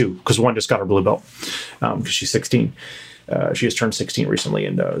sorry, 2, because one just got her blue belt because she's 16. She just turned 16 recently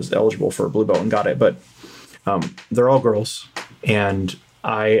and is eligible for a blue belt and got it. But they're all girls, and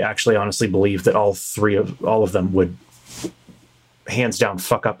I actually honestly believe that all of them would hands down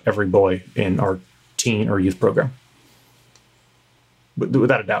fuck up every boy in our teen or youth program,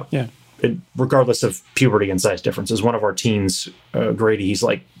 without a doubt. Yeah. regardless of puberty and size differences. One of our teens, Grady, he's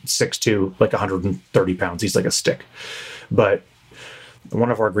like 6'2", like 130 pounds. He's like a stick. But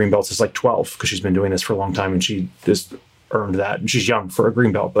one of our green belts is like 12 because she's been doing this for a long time and she just earned that. And she's young for a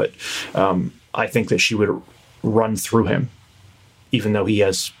green belt, but I think that she would run through him, even though he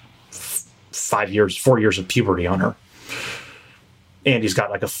has 4 years of puberty on her. And he's got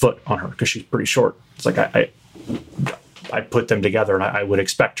like a foot on her because she's pretty short. It's like I put them together and I would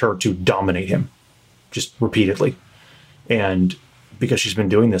expect her to dominate him just repeatedly. And because she's been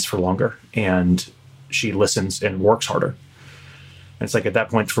doing this for longer and she listens and works harder. And it's like at that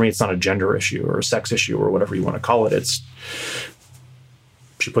point, for me, it's not a gender issue or a sex issue or whatever you want to call it. It's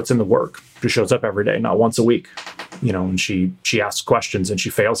she puts in the work. She shows up every day, not once a week. You know, and she asks questions and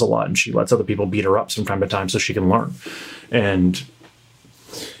she fails a lot and she lets other people beat her up from time to time so she can learn. And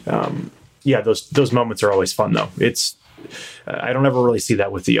yeah, those moments are always fun though. It's I don't ever really see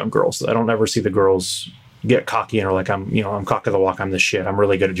that with the young girls. I don't ever see the girls get cocky and are like, I'm cock of the walk. I'm the shit. I'm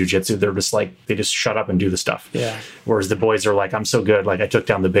really good at jujitsu. They're just like, they just shut up and do the stuff. Yeah. Whereas the boys are like, I'm so good. Like I took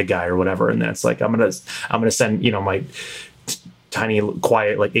down the big guy or whatever. And then it's like, I'm going to send, my tiny,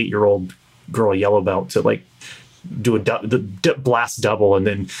 quiet, like 8-year-old girl yellow belt to like do the blast double and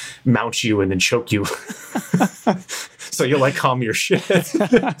then mount you and then choke you. So you'll like calm your shit.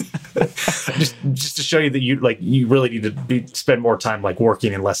 just to show you that you really need to spend more time like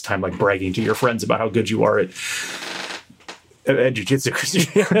working and less time like bragging to your friends about how good you are at jiu-jitsu.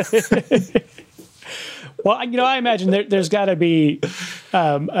 Well, I imagine there's got to be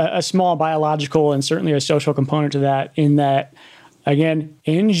a small biological and certainly a social component to that, in that, again,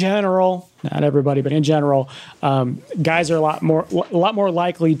 in general, not everybody, but in general, guys are a lot more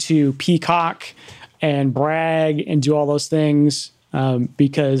likely to peacock and brag and do all those things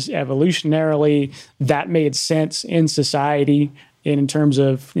because evolutionarily that made sense in society in terms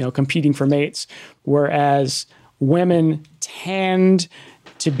of competing for mates, whereas women tend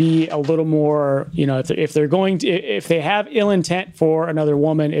to be a little more, if they have ill intent for another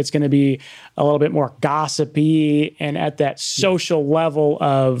woman, it's going to be a little bit more gossipy and at that social level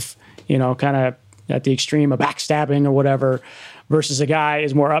of, kind of at the extreme of backstabbing or whatever, versus a guy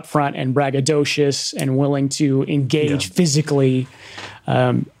is more upfront and braggadocious and willing to engage physically.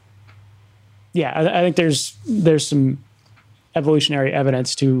 I think there's some evolutionary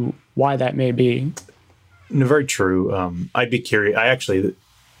evidence to why that may be. No, very true. I'd be curious. I actually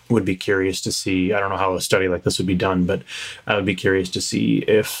would be curious to see, I don't know how a study like this would be done, but I would be curious to see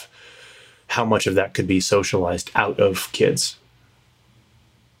how much of that could be socialized out of kids.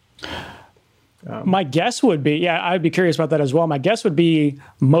 My guess would be, I'd be curious about that as well. My guess would be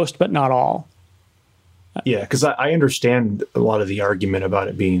most, but not all. Yeah, because I understand a lot of the argument about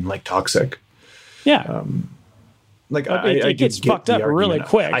it being like toxic. Yeah. It gets fucked up really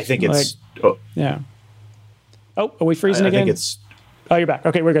quick. I think it's... yeah. Oh, are we freezing again? I think it's... Oh, you're back.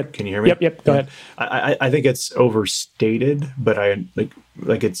 Okay, we're good. Can you hear me? Yep. Go ahead. I think it's overstated, but I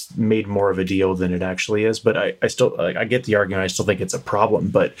like it's made more of a deal than it actually is. But I still I get the argument. I still think it's a problem,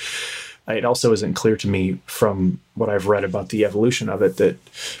 but it also isn't clear to me from what I've read about the evolution of it that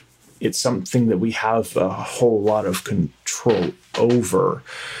it's something that we have a whole lot of control over.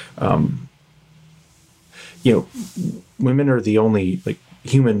 Women are the only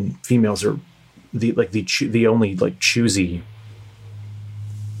human females are the only choosy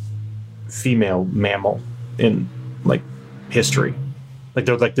female mammal in history. They're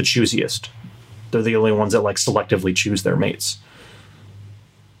the choosiest. They're the only ones that selectively choose their mates.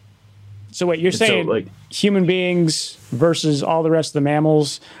 So wait, you're saying human beings versus all the rest of the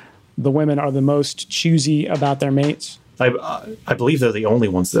mammals, the women are the most choosy about their mates? I believe they're the only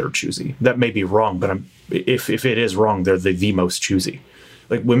ones that are choosy. That may be wrong, but if it is wrong, they're the most choosy.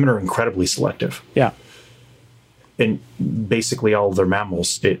 Women are incredibly selective. Yeah. And basically all of their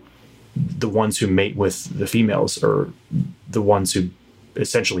mammals, the ones who mate with the females are the ones who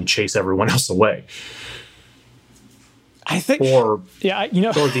essentially chase everyone else away. I think, or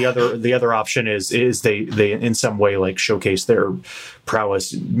the other option is they in some way showcase their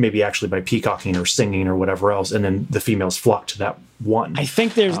prowess, maybe actually by peacocking or singing or whatever else, and then the females flock to that one. I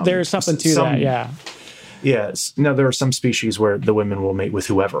think there's something to that. Yeah. Yes. Now there are some species where the women will mate with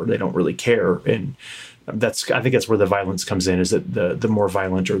whoever. They don't really care, and I think that's where the violence comes in. Is that the more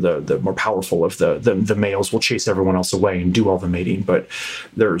violent or the more powerful of the males will chase everyone else away and do all the mating. But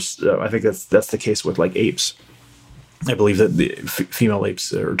there's I think that's the case with apes. I believe that the female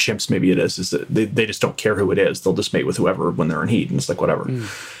apes or chimps, maybe it is that they just don't care who it is. They'll just mate with whoever when they're in heat, and it's whatever.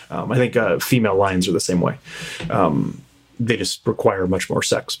 I think female lions are the same way. They just require much more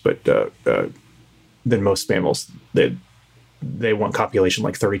sex, but than most mammals. they want copulation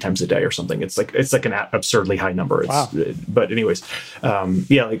like 30 times a day or something. It's like an absurdly high number. Wow. But anyways,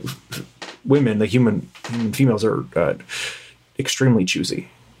 yeah, like women, the human females are extremely choosy.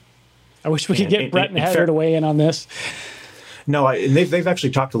 I wish we could get Brett and Heather to weigh in on this. No, they've actually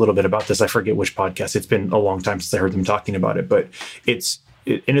talked a little bit about this. I forget which podcast. It's been a long time since I heard them talking about it, but it's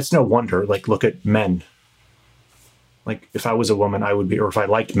no wonder. Like, look at men. Like, if I was a woman, I would be, or if I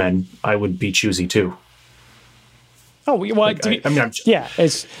liked men, I would be choosy too. Oh, well, like, yeah,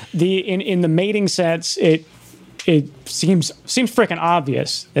 it's in the mating sense, it seems freaking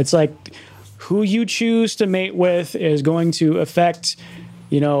obvious. It's like who you choose to mate with is going to affect,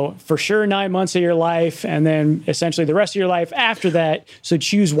 for sure 9 months of your life, and then essentially the rest of your life after that. So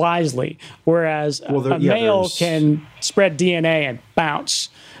choose wisely. Whereas a male can spread DNA and bounce,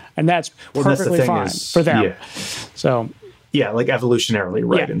 and that's perfectly fine for them. Yeah. So. Yeah, like evolutionarily,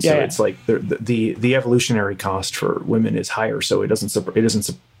 right? Yeah, and so it's like the evolutionary cost for women is higher, so it isn't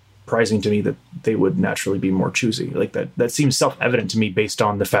surprising to me that they would naturally be more choosy. Like that seems self-evident to me based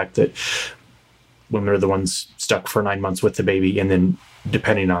on the fact that women are the ones stuck for 9 months with the baby, and then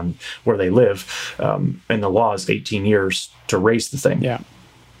depending on where they live, and the law is 18 years to raise the thing. Yeah,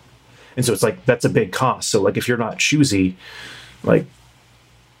 and so it's like that's a big cost. So like if you're not choosy, like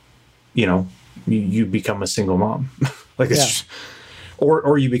you become a single mom. Like it's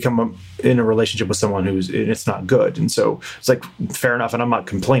or you become in a relationship with someone and it's not good. And so it's like, fair enough. And I'm not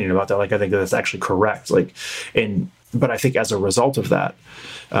complaining about that. Like, I think that's actually correct. Like, but I think as a result of that,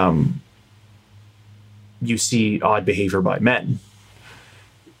 you see odd behavior by men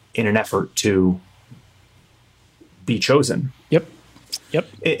in an effort to be chosen. Yep.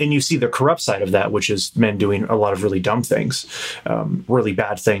 And you see the corrupt side of that, which is men doing a lot of really dumb things, really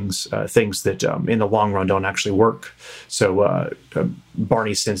bad things, things that in the long run don't actually work. So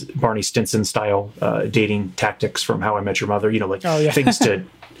Barney Stinson style dating tactics from How I Met Your Mother, things to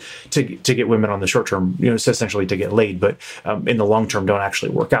get women on the short term, essentially to get laid, but in the long term don't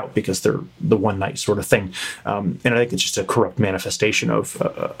actually work out because they're the one night sort of thing. And I think it's just a corrupt manifestation of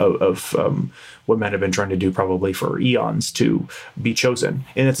what men have been trying to do probably for eons to be chosen.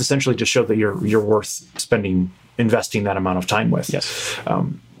 And it's essentially to show that you're worth investing that amount of time with. Yes.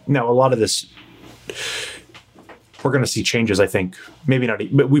 Now, a lot of this, we're going to see changes, I think, maybe not,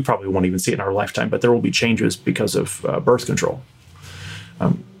 but we probably won't even see it in our lifetime, but there will be changes because of birth control.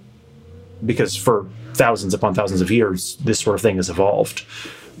 Because for thousands upon thousands of years, this sort of thing has evolved.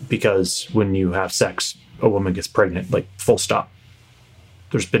 Because when you have sex, a woman gets pregnant, like full stop.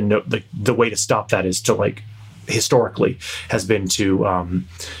 There's been the way to stop that is to historically has been to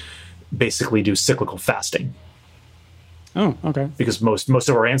basically do cyclical fasting. Oh, okay. Because most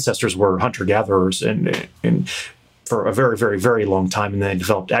of our ancestors were hunter gatherers and for a very, very, very long time, and then they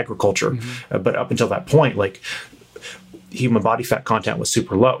developed agriculture. Mm-hmm. But up until that point, human body fat content was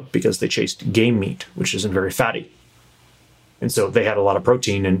super low because they chased game meat, which isn't very fatty. And so they had a lot of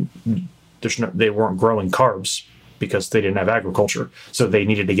protein, and they weren't growing carbs because they didn't have agriculture. So they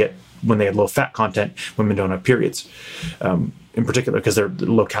needed to get, when they had low fat content, women don't have periods, in particular, because they're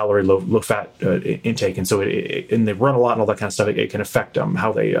low calorie, low fat intake. And so and they run a lot and all that kind of stuff. It can affect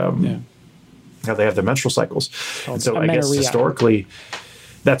how they have their menstrual cycles. And so I guess historically,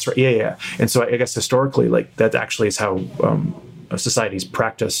 that's right. Yeah. And so I guess historically, that actually is how societies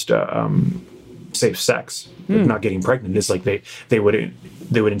practiced safe sex, not getting pregnant. Is they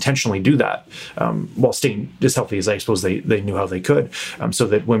would intentionally do that while staying as healthy as I suppose they knew how they could, so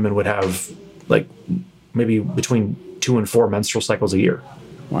that women would have maybe between 2 and 4 menstrual cycles a year.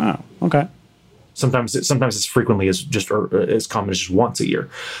 Wow. Okay. Sometimes as frequently as as common as just once a year,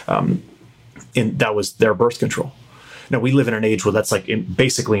 and that was their birth control. Now, we live in an age where that's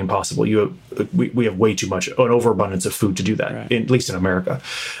basically impossible. We have way too much, an overabundance of food to do that, right. At least in America.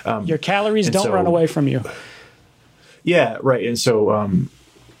 Your calories don't run away from you. Yeah, right. And so,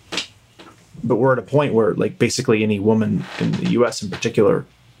 but we're at a point where basically any woman in the U.S. in particular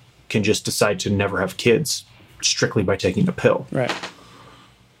can just decide to never have kids strictly by taking a pill. Right.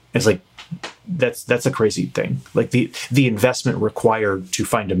 It's that's a crazy thing. The investment required to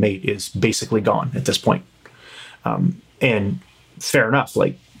find a mate is basically gone at this point. And fair enough,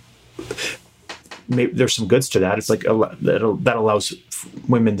 maybe there's some goods to that. It's that allows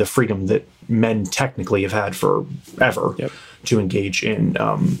women the freedom that men technically have had forever to engage in,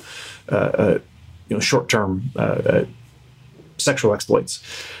 short-term, sexual exploits.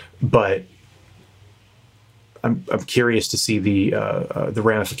 But I'm curious to see the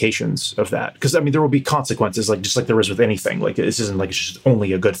ramifications of that, because I mean there will be consequences, like just like there is with anything. Like this isn't like it's just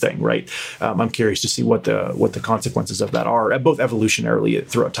only a good thing, right? I'm curious to see what the consequences of that are, both evolutionarily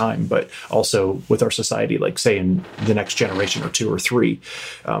throughout time, but also with our society, like say in the next generation or two or three,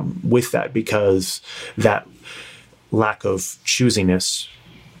 with that, because that lack of choosiness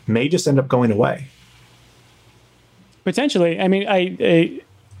may just end up going away. Potentially. I mean,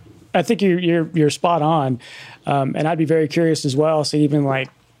 I think you're spot on, and I'd be very curious as well. So even like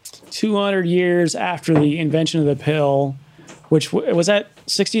 200 years after the invention of the pill, which was that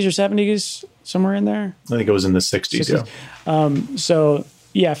 60s or 70s, somewhere in there. I think it was in the 60s. Yeah. So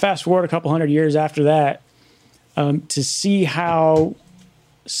yeah, fast forward a couple hundred years after that, to see how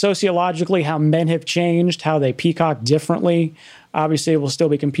sociologically how men have changed, how they peacock differently. Obviously, we'll still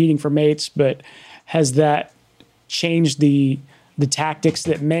be competing for mates, but has that changed the tactics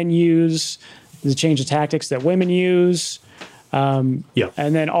that men use, the change of tactics that women use? And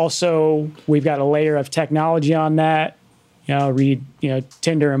then also we've got a layer of technology on that, read,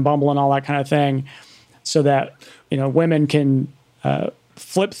 Tinder and Bumble and all that kind of thing, so that, women can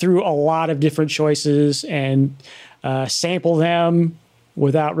flip through a lot of different choices and sample them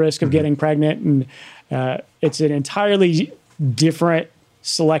without risk of getting pregnant. And it's an entirely different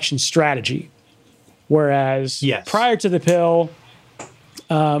selection strategy. Whereas prior to the pill,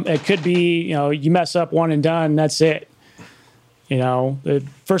 it could be, you mess up one and done, that's it. The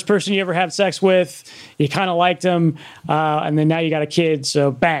first person you ever had sex with, you kind of liked them, and then now you got a kid, so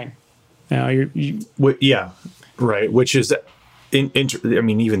bang. Right. Which is, I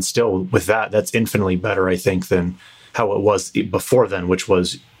mean, even still with that's infinitely better, I think, than how it was before then, which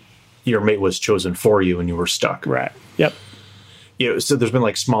was your mate was chosen for you and you were stuck. Right. Yep. So there's been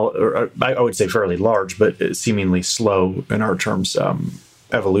like small, or I would say fairly large, but seemingly slow in our terms,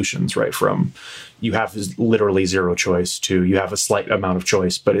 evolutions, right? From you have literally zero choice to you have a slight amount of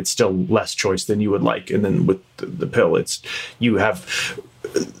choice, but it's still less choice than you would like. And then with the pill, it's you have,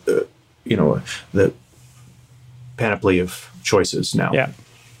 the panoply of choices now. Yeah.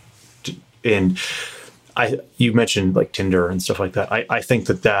 And you mentioned like Tinder and stuff like that. I think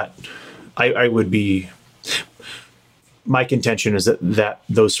that I would be. My contention is that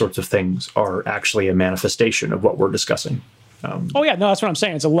those sorts of things are actually a manifestation of what we're discussing. That's what I'm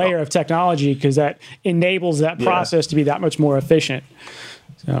saying. It's a layer of technology because that enables that process to be that much more efficient.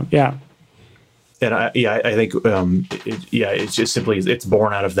 So, yeah. And I think, it's just simply, it's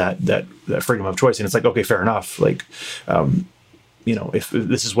born out of that freedom of choice. And it's like, okay, fair enough. Like, if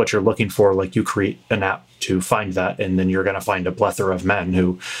this is what you're looking for, like you create an app to find that, and then you're going to find a plethora of men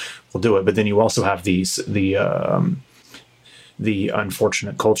who will do it. But then you also have the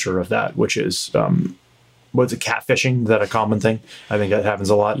unfortunate culture of that, which is, what's it, catfishing? Is that a common thing? I think that happens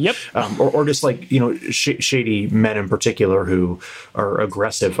a lot. Yep. Or just like, shady men in particular who are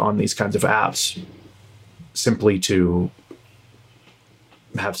aggressive on these kinds of apps simply to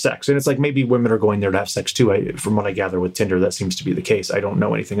have sex. And it's like, maybe women are going there to have sex too. From what I gather with Tinder, that seems to be the case. I don't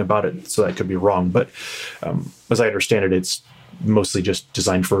know anything about it, so that could be wrong. But as I understand it, it's mostly just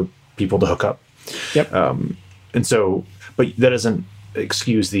designed for people to hook up. Yep. And so, but that doesn't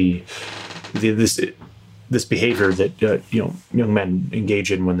excuse this behavior that young men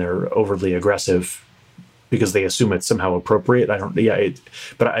engage in when they're overly aggressive because they assume it's somehow appropriate.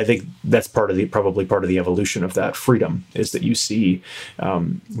 But I think that's probably part of the evolution of that freedom, is that you see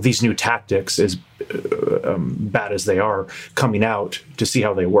these new tactics, as bad as they are, coming out to see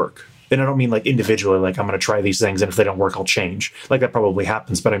how they work. And I don't mean like individually, like I'm going to try these things, and if they don't work, I'll change. Like that probably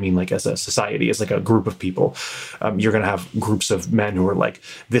happens. But I mean, like as a society, as like a group of people, you're going to have groups of men who are like,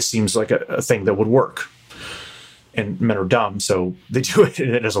 this seems like a thing that would work. And men are dumb, so they do it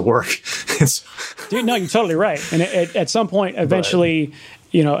and it doesn't work. Dude, no, you're totally right. And at some point, eventually,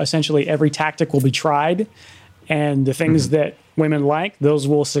 essentially every tactic will be tried. And the things that women like, those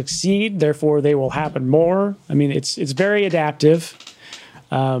will succeed. Therefore, they will happen more. I mean, it's very adaptive.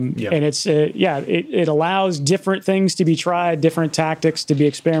 And it allows different things to be tried, different tactics to be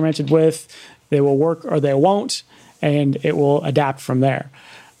experimented with. They will work or they won't, and it will adapt from there.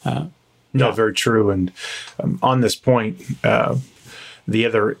 Very true. And on this point, I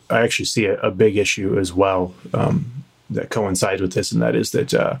actually see a big issue as well that coincides with this, and that is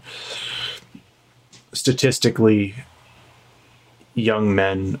that statistically, young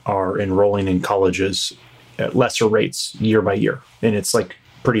men are enrolling in colleges at lesser rates year by year, and it's like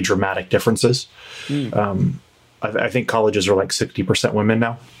pretty dramatic differences. I think colleges are like 60% women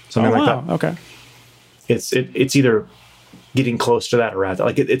now, something like that. Okay, it's either getting close to that or at that.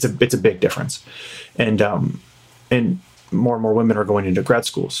 Like it's a big difference, and more and more women are going into grad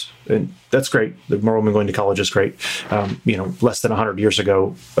schools, and that's great. The more women going to college is great. Less than 100 years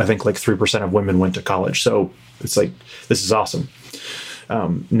ago, I think like 3% of women went to college. So it's like, this is awesome.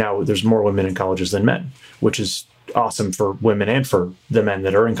 Now there's more women in colleges than men, which is awesome for women and for the men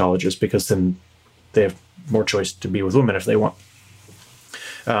that are in colleges, because then they have more choice to be with women if they want.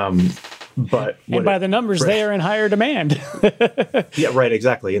 But by the numbers, right, they are in higher demand. Yeah, right,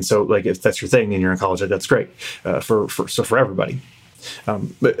 exactly. And so, like, if that's your thing and you're in college, that's great for everybody,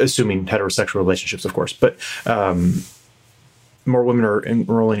 assuming heterosexual relationships, of course. But more women are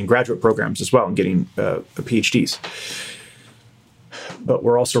enrolling in graduate programs as well and getting PhDs. But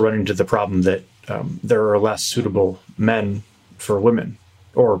we're also running into the problem that there are less suitable men for women,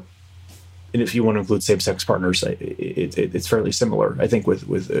 and if you want to include same-sex partners, it's fairly similar, I think,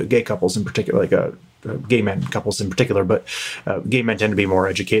 with gay couples in particular, like gay men couples in particular. But gay men tend to be more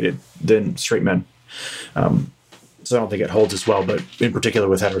educated than straight men. So I don't think it holds as well. But in particular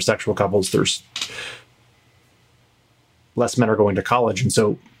with heterosexual couples, there's less men are going to college. And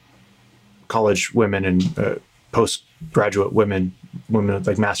so college women and postgraduate women with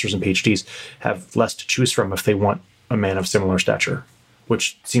like masters and PhDs have less to choose from if they want a man of similar stature,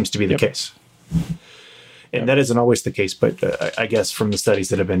 which seems to be the case. And that isn't always the case, but I guess from the studies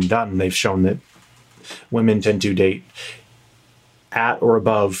that have been done, they've shown that women tend to date at or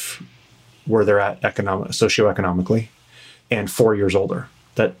above where they're at socioeconomically, and 4 years older.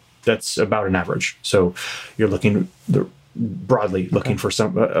 That's about an average. So you're broadly looking for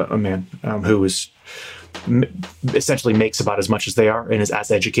a man who is essentially makes about as much as they are and is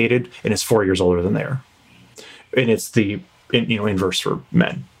as educated and is 4 years older than they are. And it's the inverse for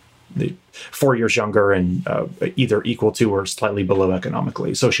men. 4 years younger and either equal to or slightly below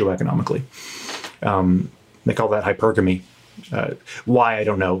socioeconomically. They call that hypergamy. Why, I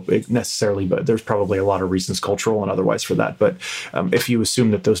don't know necessarily, but there's probably a lot of reasons, cultural and otherwise, for that. But if you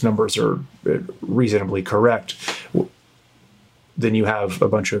assume that those numbers are reasonably correct, then you have a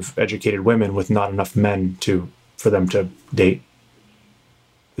bunch of educated women with not enough men for them to date,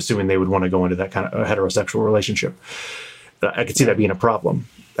 assuming they would want to go into that kind of a heterosexual relationship. I could see that being a problem.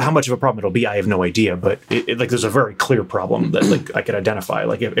 How much of a problem it'll be, I have no idea. But there's a very clear problem that I could identify.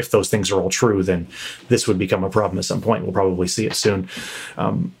 Like if those things are all true, then this would become a problem at some point. We'll probably see it soon.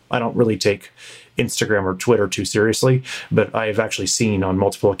 I don't really take Instagram or Twitter too seriously, but I have actually seen on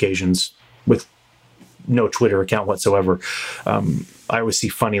multiple occasions with no Twitter account whatsoever. I always see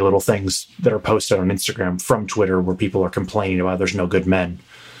funny little things that are posted on Instagram from Twitter where people are complaining about there's no good men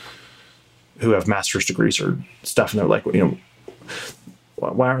who have master's degrees or stuff, and they're like,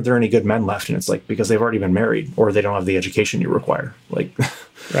 why aren't there any good men left? And it's like, because they've already been married or they don't have the education you require.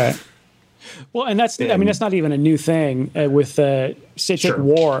 Right. Well, and that's not even a new thing with take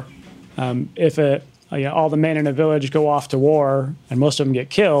war. If all the men in a village go off to war and most of them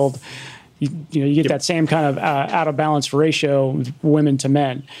get killed, you get that same kind of out of balance ratio, women to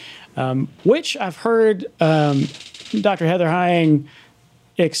men, which I've heard Dr. Heather Heying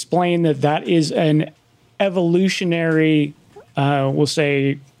explain that is an evolutionary, we'll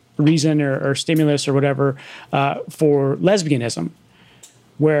say, reason or stimulus or whatever for lesbianism,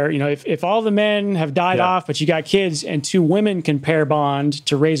 where if all the men have died off but you got kids and two women can pair bond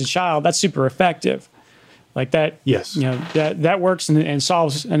to raise a child, that's super effective. Like that, yes, that works and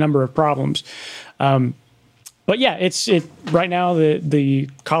solves a number of problems. But yeah, it's right now the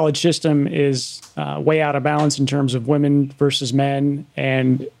college system is way out of balance in terms of women versus men,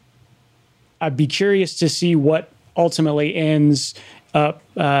 and I'd be curious to see what ultimately ends up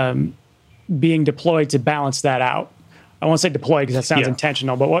being deployed to balance that out. I won't say deployed because that sounds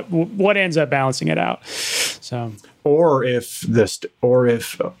intentional, but what ends up balancing it out? So, or if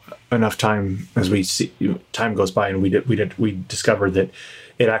enough time, as we see, time goes by, and we discovered that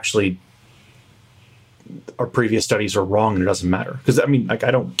it actually, our previous studies are wrong and it doesn't matter. Because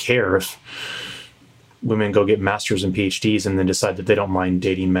I don't care if women go get masters and PhDs and then decide that they don't mind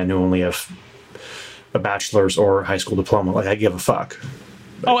dating men who only have a bachelor's or high school diploma. I give a fuck.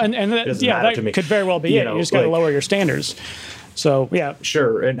 And that could very well be it. You just got to lower your standards. So, yeah.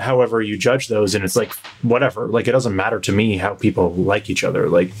 Sure. And however you judge those, and it's like, whatever. It doesn't matter to me how people like each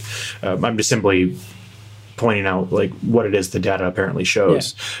other. I'm just simply pointing out, what it is the data apparently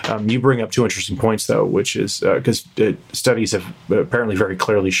shows. Yeah. You bring up two interesting points, though, which is because studies have apparently very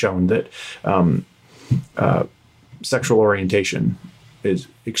clearly shown that sexual orientation is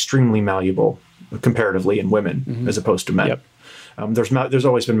extremely malleable comparatively in women as opposed to men. Yep. There's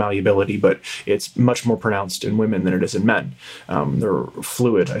always been malleability, but it's much more pronounced in women than it is in men. They're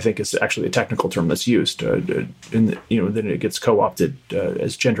fluid, I think, is actually a technical term that's used. Then it gets co-opted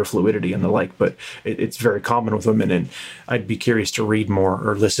as gender fluidity and the like, but it's very common with women. And I'd be curious to read more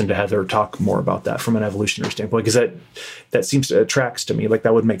or listen to Heather talk more about that from an evolutionary standpoint, because that seems to tracks to me. Like,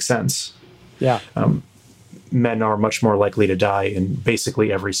 that would make sense. Yeah. Men are much more likely to die in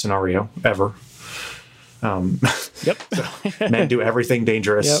basically every scenario ever. Yep. Men do everything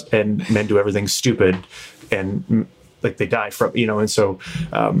dangerous, Yep. and men do everything stupid, and like they die from, and so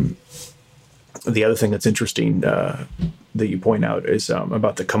the other thing that's interesting that you point out is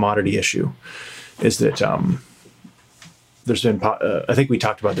about the commodity issue, is that there's been, I think we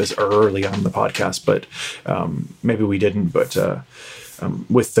talked about this early on in the podcast, but maybe we didn't, but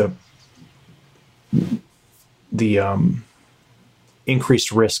with the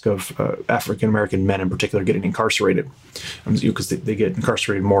increased risk of African-American men in particular getting incarcerated, because they get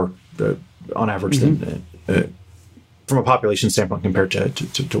incarcerated more on average than from a population standpoint compared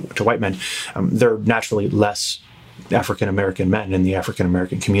to white men. They're naturally less African-American men in the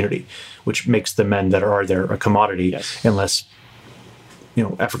African-American community, which makes the men that are there a commodity. Yes. Unless,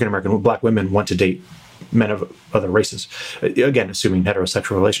 African-American black women want to date men of other races, again, assuming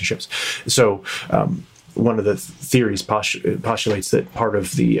heterosexual relationships. So one of the theories postulates that part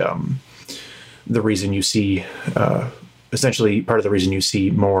of the reason you see, essentially part of the reason you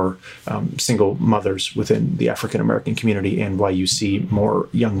see more single mothers within the African-American community, and why you see more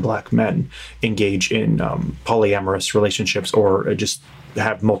young black men engage in polyamorous relationships, or just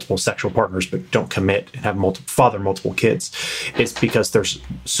have multiple sexual partners but don't commit and have father multiple kids, it's because there's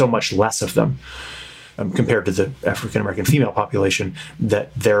so much less of them compared to the African-American female population,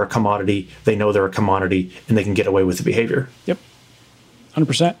 that they're a commodity, they know they're a commodity, and they can get away with the behavior. Yep.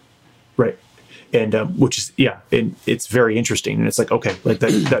 100%. Right. And which is, and it's very interesting. And it's like, okay, like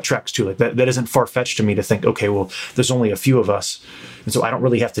that tracks too. Like that isn't far-fetched to me to think, okay, well, there's only a few of us, and so I don't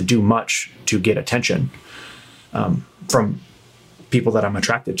really have to do much to get attention from people that I'm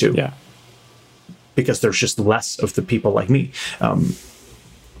attracted to. Yeah. Because there's just less of the people like me.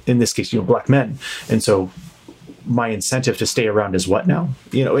 In this case, black men. And so my incentive to stay around is what now?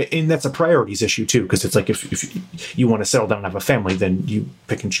 And that's a priorities issue too, because it's like, if you want to settle down and have a family, then you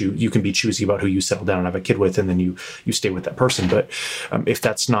pick and choose. You can be choosy about who you settle down and have a kid with, and then you stay with that person. But if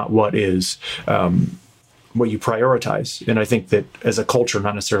that's not what is what you prioritize, and I think that as a culture,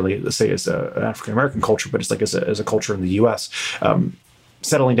 not necessarily, let's say, as an African-American culture, but it's like as a culture in the U.S.,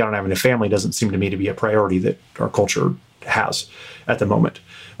 settling down and having a family doesn't seem to me to be a priority that our culture has at the moment,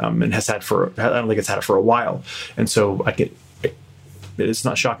 and has had I don't think it's had it for a while. And so it's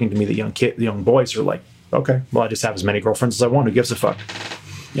not shocking to me that young boys are like, okay, well, I just have as many girlfriends as I want. Who gives a fuck?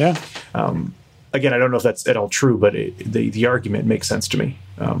 Yeah. Again, I don't know if that's at all true, but the argument makes sense to me.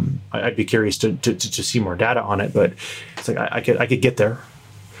 I'd be curious to see more data on it, but it's like I could get there.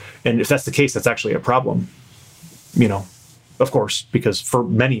 And if that's the case, that's actually a problem, of course, because for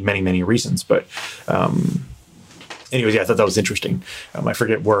many, many, many reasons. But anyways, I thought that was interesting. I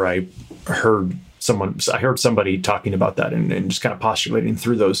forget where I heard somebody talking about that, and just kind of postulating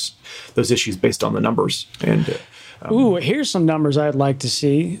through those issues based on the numbers. And here's some numbers I'd like to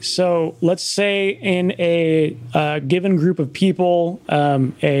see. So let's say in a given group of people,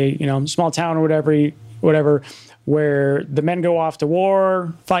 a small town or whatever, where the men go off to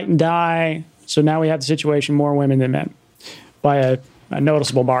war, fight and die. So now we have the situation: more women than men by a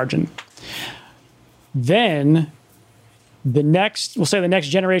noticeable margin. Then the next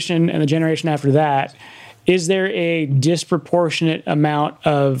generation and the generation after that, is there a disproportionate amount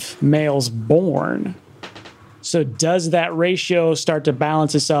of males born? So does that ratio start to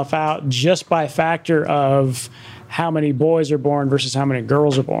balance itself out just by factor of how many boys are born versus how many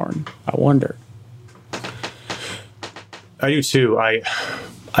girls are born? I wonder. I do too. I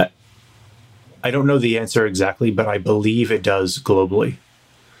don't know the answer exactly, but I believe it does globally.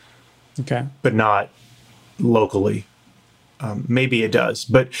 Okay. But not locally. Maybe it does.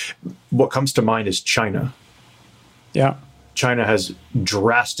 But what comes to mind is China. Yeah. China has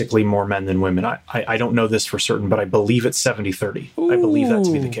drastically more men than women. I don't know this for certain, but I believe it's 70-30. I believe that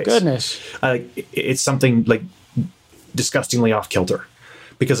to be the case. Goodness. It's something like disgustingly off kilter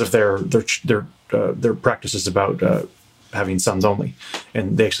because of their practices about having sons only,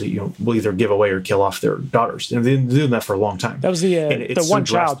 and they actually will either give away or kill off their daughters. And they've been doing that for a long time. That was the one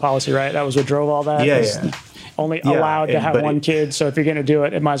child policy, right? That was what drove all that. Yeah. Only allowed to have one kid. So if you're going to do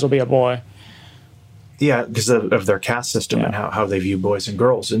it, it might as well be a boy. Yeah, because of their caste system and how they view boys and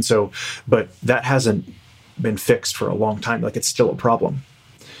girls. And so, but that hasn't been fixed for a long time. Like, it's still a problem.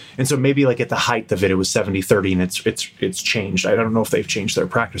 And so maybe like at the height of it was 70-30, and it's changed. I don't know if they've changed their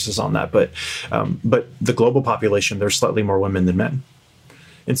practices on that, but the global population, there's slightly more women than men.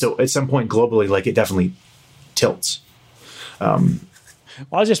 And so at some point globally, like it definitely tilts. Well,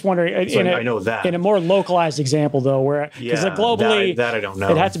 I was just wondering, so I know that in a more localized example though, where because globally that I don't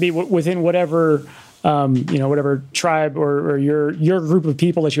know, it has to be within whatever whatever tribe or your group of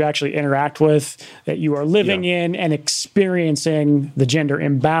people that you actually interact with, that you are living in and experiencing the gender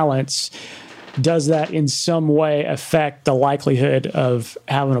imbalance. Does that in some way affect the likelihood of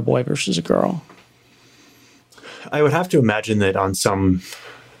having a boy versus a girl? I would have to imagine that on some,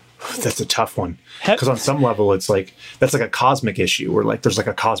 that's a tough one, because on some level it's like, that's like a cosmic issue where like there's like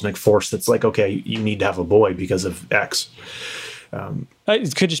a cosmic force that's like, okay, you need to have a boy because of X.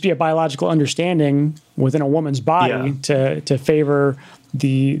 It could just be a biological understanding within a woman's body to favor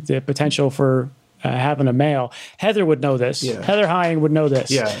the potential for having a male. Heather would know this. Yeah. Heather Hying would know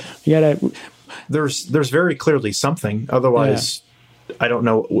this. Yeah. You gotta, there's very clearly something. Otherwise, I don't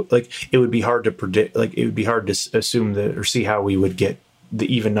know. Like it would be hard to predict. Like it would be hard to assume that or see how we would get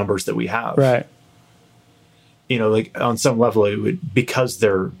the even numbers that we have. Right. You know, like on some level, it would, because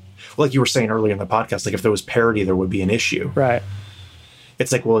they're, like you were saying earlier in the podcast, like if there was parity, there would be an issue. Right.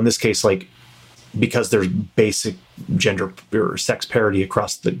 It's like, well, in this case, like because there's basic gender or sex parity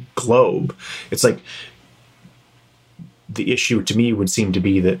across the globe, it's like the issue to me would seem to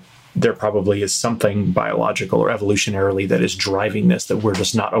be that there probably is something biological or evolutionarily that is driving this that we're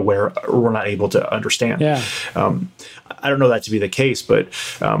just not aware or we're not able to understand. Yeah. I don't know that to be the case, but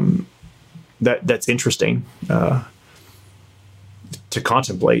that's interesting to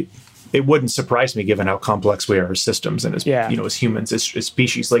contemplate. It wouldn't surprise me given how complex we are as systems and as as humans, as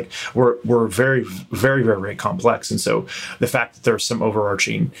species. Like we're very, very, very, very complex. And so the fact that there's some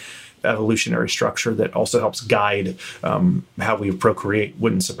overarching evolutionary structure that also helps guide how we procreate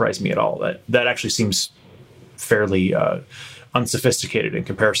wouldn't surprise me at all. That actually seems fairly unsophisticated in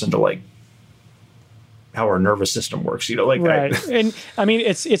comparison to like how our nervous system works, like right. And I mean,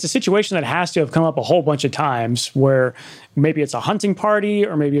 it's a situation that has to have come up a whole bunch of times where maybe it's a hunting party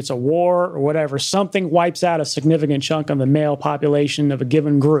or maybe it's a war or whatever. Something wipes out a significant chunk of the male population of a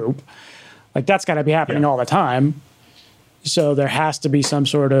given group. Like that's got to be happening all the time. So there has to be some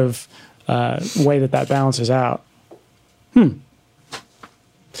sort of way that balances out. We'll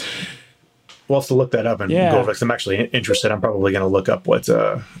have to look that up and go over it. I'm actually interested. I'm probably going to look up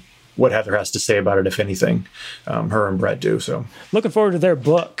what Heather has to say about it, if anything. Her and Brett do. So looking forward to their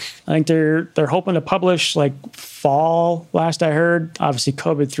book. I think they're hoping to publish like fall, last I heard. Obviously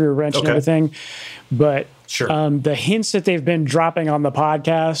COVID threw a wrench and everything, but sure. The hints that they've been dropping on the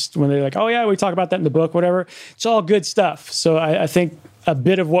podcast when they're like, oh yeah, we talk about that in the book, whatever. It's all good stuff. So I think a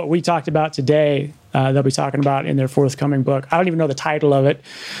bit of what we talked about today, they'll be talking about in their forthcoming book. I don't even know the title of it,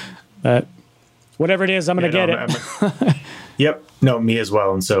 but whatever it is, I'm going to get it. Yep. No, me as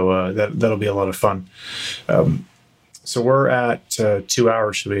well. And so that'll be a lot of fun. So we're at 2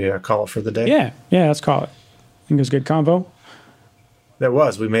 hours. Should we call it for the day? Yeah, let's call it. I think it was a good convo. That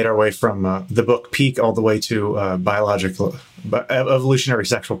was. We made our way from the book Peak all the way to evolutionary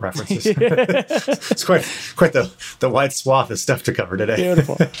sexual preferences. It's quite the wide swath of stuff to cover today.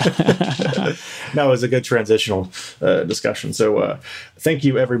 Beautiful. No, it was a good transitional discussion. So thank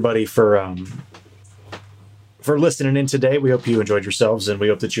you, everybody, for listening in today. We hope you enjoyed yourselves, and we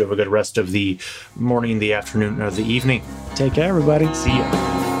hope that you have a good rest of the morning, the afternoon, or the evening. Take care, everybody. See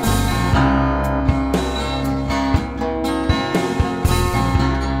ya.